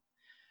liberalism.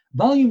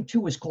 Volume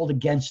 2 is called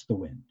Against the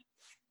Wind,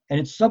 and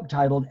it's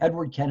subtitled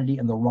Edward Kennedy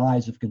and the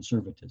Rise of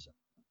Conservatism.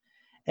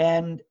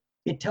 And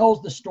it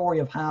tells the story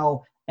of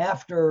how,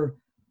 after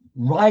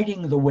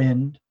riding the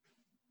wind,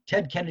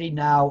 Ted Kennedy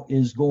now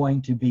is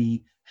going to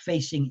be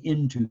facing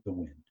into the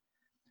wind.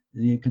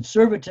 The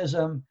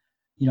conservatism,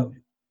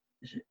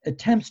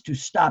 attempts to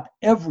stop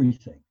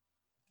everything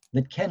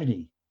that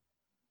Kennedy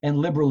and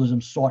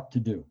liberalism sought to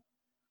do.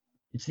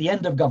 It's the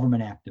end of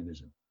government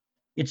activism.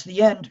 It's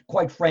the end,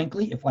 quite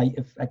frankly, if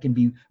I can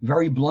be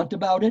very blunt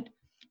about it,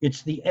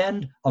 it's the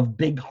end of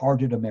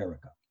big-hearted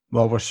America.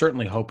 Well, we're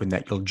certainly hoping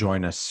that you'll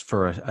join us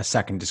for a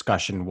second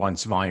discussion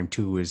once Volume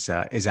 2 is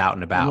out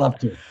and about. I'd love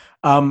to.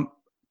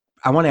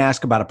 I want to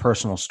ask about a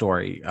personal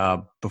story.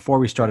 Before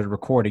we started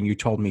recording, you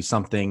told me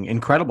something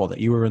incredible, that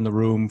you were in the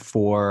room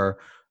for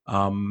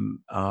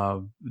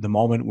the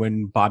moment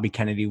when Bobby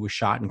Kennedy was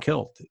shot and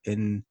killed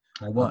in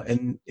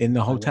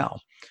the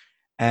hotel.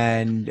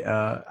 And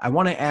I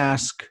want to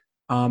ask,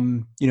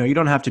 you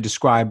don't have to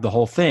describe the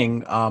whole thing,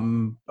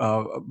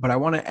 but I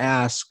want to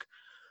ask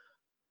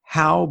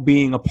how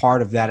being a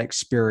part of that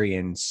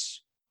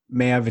experience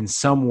may have in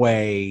some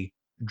way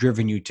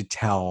driven you to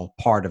tell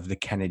part of the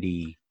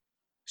Kennedy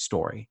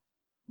story.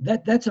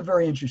 That's a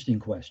very interesting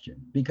question,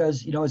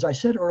 because, as I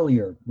said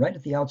earlier, right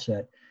at the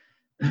outset,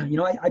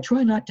 I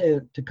try not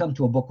to come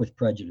to a book with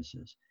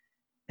prejudices.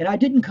 And I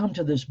didn't come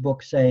to this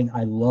book saying,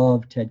 I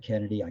love Ted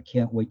Kennedy, I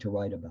can't wait to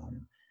write about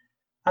him.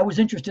 I was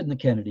interested in the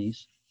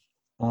Kennedys.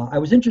 I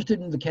was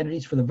interested in the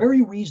Kennedys for the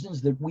very reasons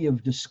that we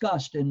have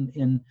discussed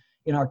in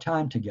our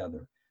time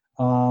together.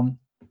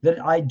 That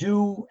I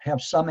do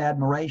have some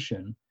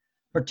admiration,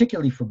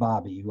 particularly for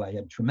Bobby, who I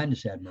had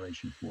tremendous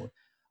admiration for,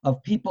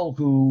 of people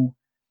who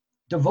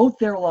devote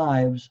their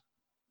lives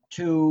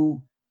to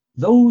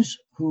those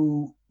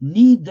who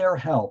need their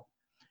help,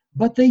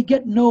 but they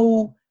get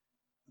no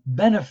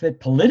benefit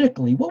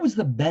politically. What was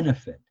the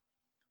benefit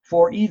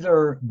for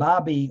either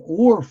Bobby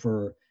or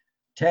for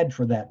Ted,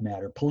 for that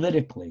matter,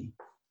 politically?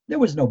 There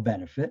was no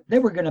benefit.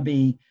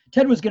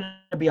 Ted was going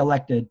to be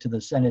elected to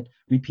the Senate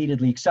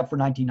repeatedly, except for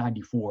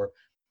 1994,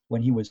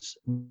 when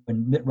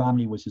Mitt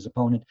Romney was his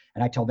opponent,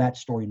 and I tell that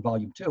story in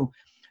Volume 2.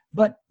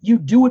 But you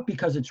do it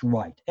because it's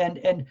right.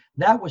 And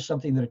that was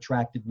something that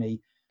attracted me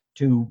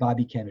to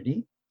Bobby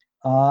Kennedy.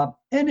 And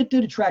it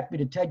did attract me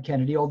to Ted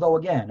Kennedy, although,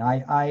 again,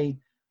 I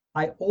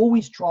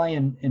always try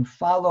and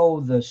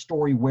follow the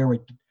story where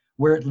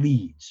it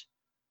leads.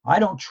 I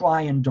don't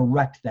try and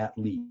direct that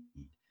lead.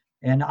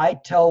 And I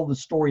tell the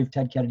story of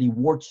Ted Kennedy,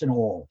 warts and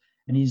all.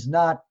 And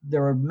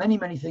there are many,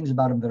 many things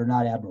about him that are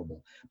not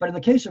admirable. But in the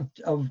case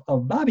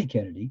of Bobby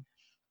Kennedy,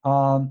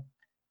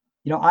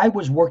 I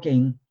was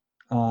working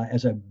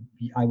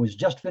I was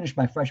just finished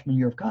my freshman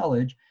year of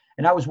college,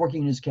 and I was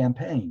working in his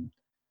campaign.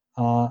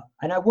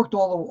 And I worked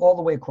all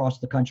the way across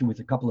the country with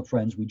a couple of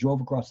friends. We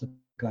drove across the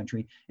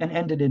country and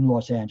ended in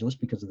Los Angeles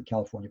because of the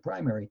California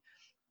primary.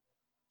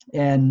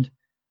 And,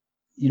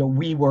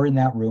 we were in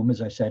that room,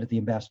 as I said, at the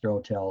Ambassador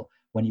Hotel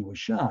when he was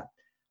shot.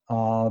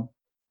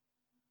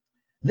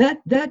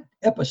 That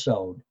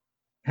episode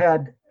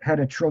had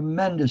a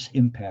tremendous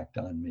impact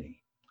on me.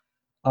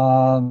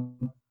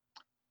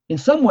 In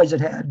some ways,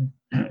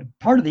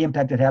 part of the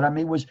impact it had on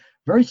me was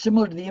very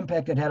similar to the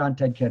impact it had on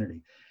Ted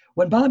Kennedy.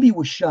 When Bobby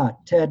was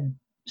shot, Ted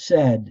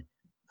said,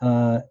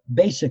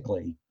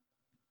 basically,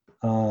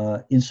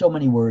 in so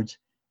many words,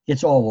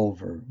 it's all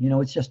over.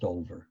 It's just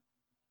over.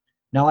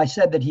 Now, I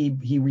said that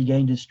he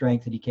regained his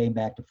strength and he came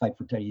back to fight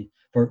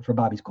for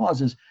Bobby's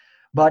causes,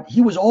 but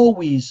he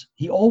always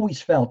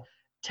felt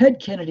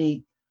Ted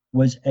Kennedy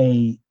was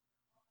a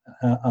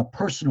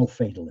personal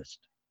fatalist.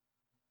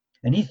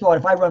 And he thought,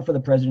 if I run for the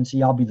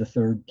presidency, I'll be the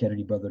third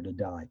Kennedy brother to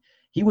die.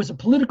 He was a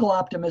political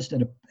optimist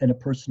and a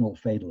personal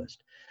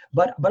fatalist.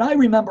 But I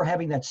remember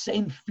having that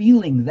same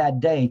feeling that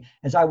day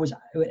as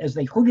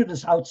they herded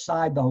us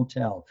outside the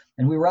hotel,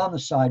 and we were on the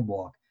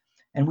sidewalk,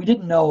 and we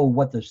didn't know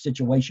what the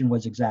situation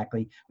was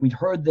exactly. We'd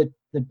heard that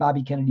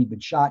Bobby Kennedy had been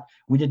shot.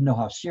 We didn't know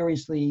how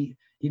seriously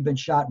he'd been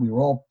shot. We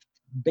were all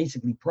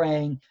basically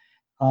praying.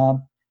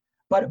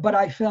 But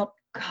I felt,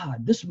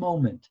 God, this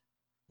moment,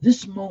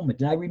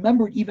 and I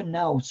remember it even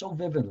now so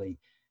vividly,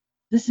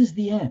 this is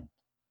the end.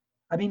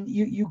 I mean,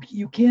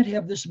 you can't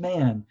have this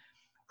man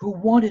who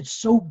wanted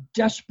so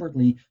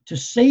desperately to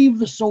save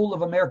the soul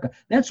of America.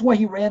 That's why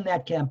he ran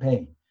that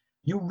campaign.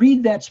 You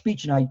read that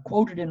speech, and I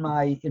quoted in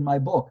my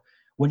book,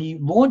 when he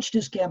launched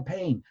his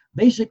campaign,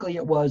 basically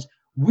it was,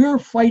 we're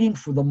fighting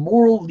for the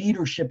moral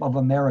leadership of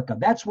America.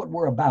 That's what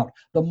we're about,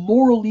 the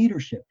moral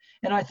leadership.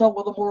 And I thought,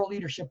 well, the moral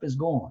leadership is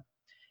gone.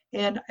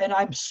 And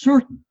I'm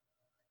certain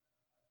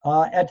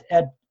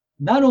at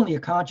not only a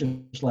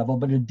conscious level,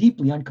 but a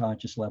deeply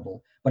unconscious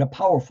level, but a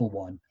powerful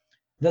one,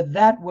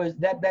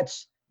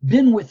 that's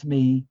been with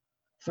me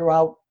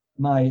throughout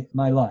my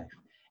life.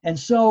 And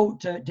so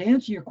to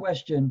answer your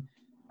question,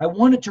 I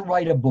wanted to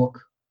write a book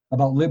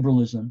about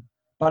liberalism,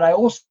 but I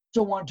also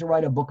wanted to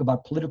write a book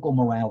about political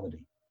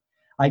morality.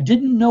 I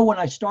didn't know when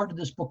I started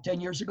this book 10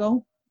 years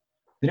ago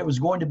that it was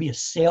going to be as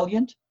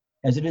salient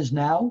as it is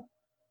now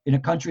in a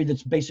country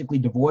that's basically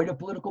devoid of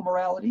political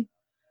morality.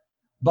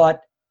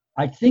 But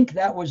I think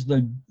that was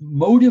the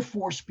motive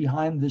force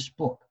behind this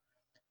book.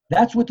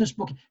 That's what this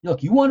book,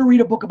 look, you want to read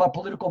a book about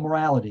political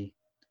morality.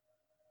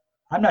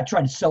 I'm not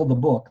trying to sell the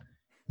book.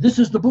 This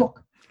is the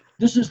book.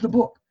 This is the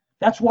book.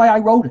 That's why I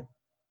wrote it.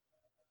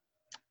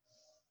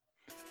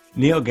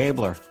 Neal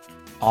Gabler,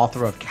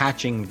 author of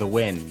Catching the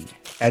Wind,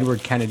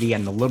 Edward Kennedy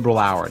and the Liberal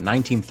Hour,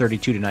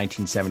 1932 to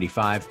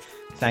 1975.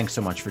 Thanks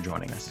so much for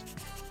joining us.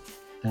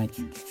 Thank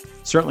you.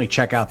 Certainly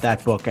check out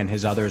that book and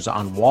his others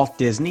on Walt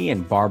Disney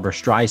and Barbra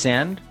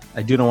Streisand.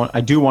 I do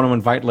want to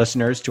invite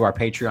listeners to our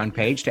Patreon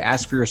page to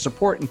ask for your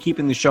support in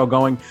keeping the show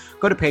going.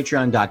 Go to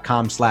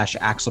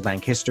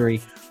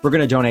patreon.com/AxelBankHistory. We're going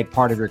to donate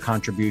part of your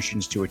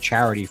contributions to a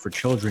charity for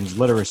children's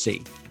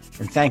literacy.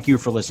 And thank you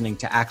for listening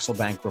to Axel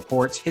Bank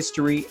Reports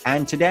History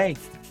and Today,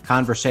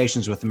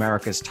 conversations with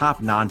America's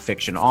top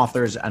nonfiction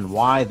authors and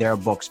why their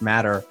books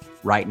matter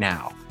right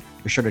now.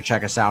 Be sure to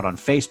check us out on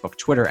Facebook,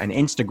 Twitter, and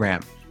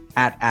Instagram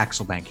at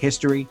Axel Bank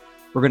History.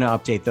 We're going to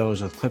update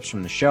those with clips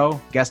from the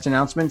show, guest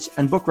announcements,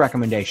 and book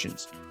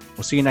recommendations.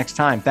 We'll see you next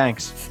time.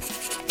 Thanks.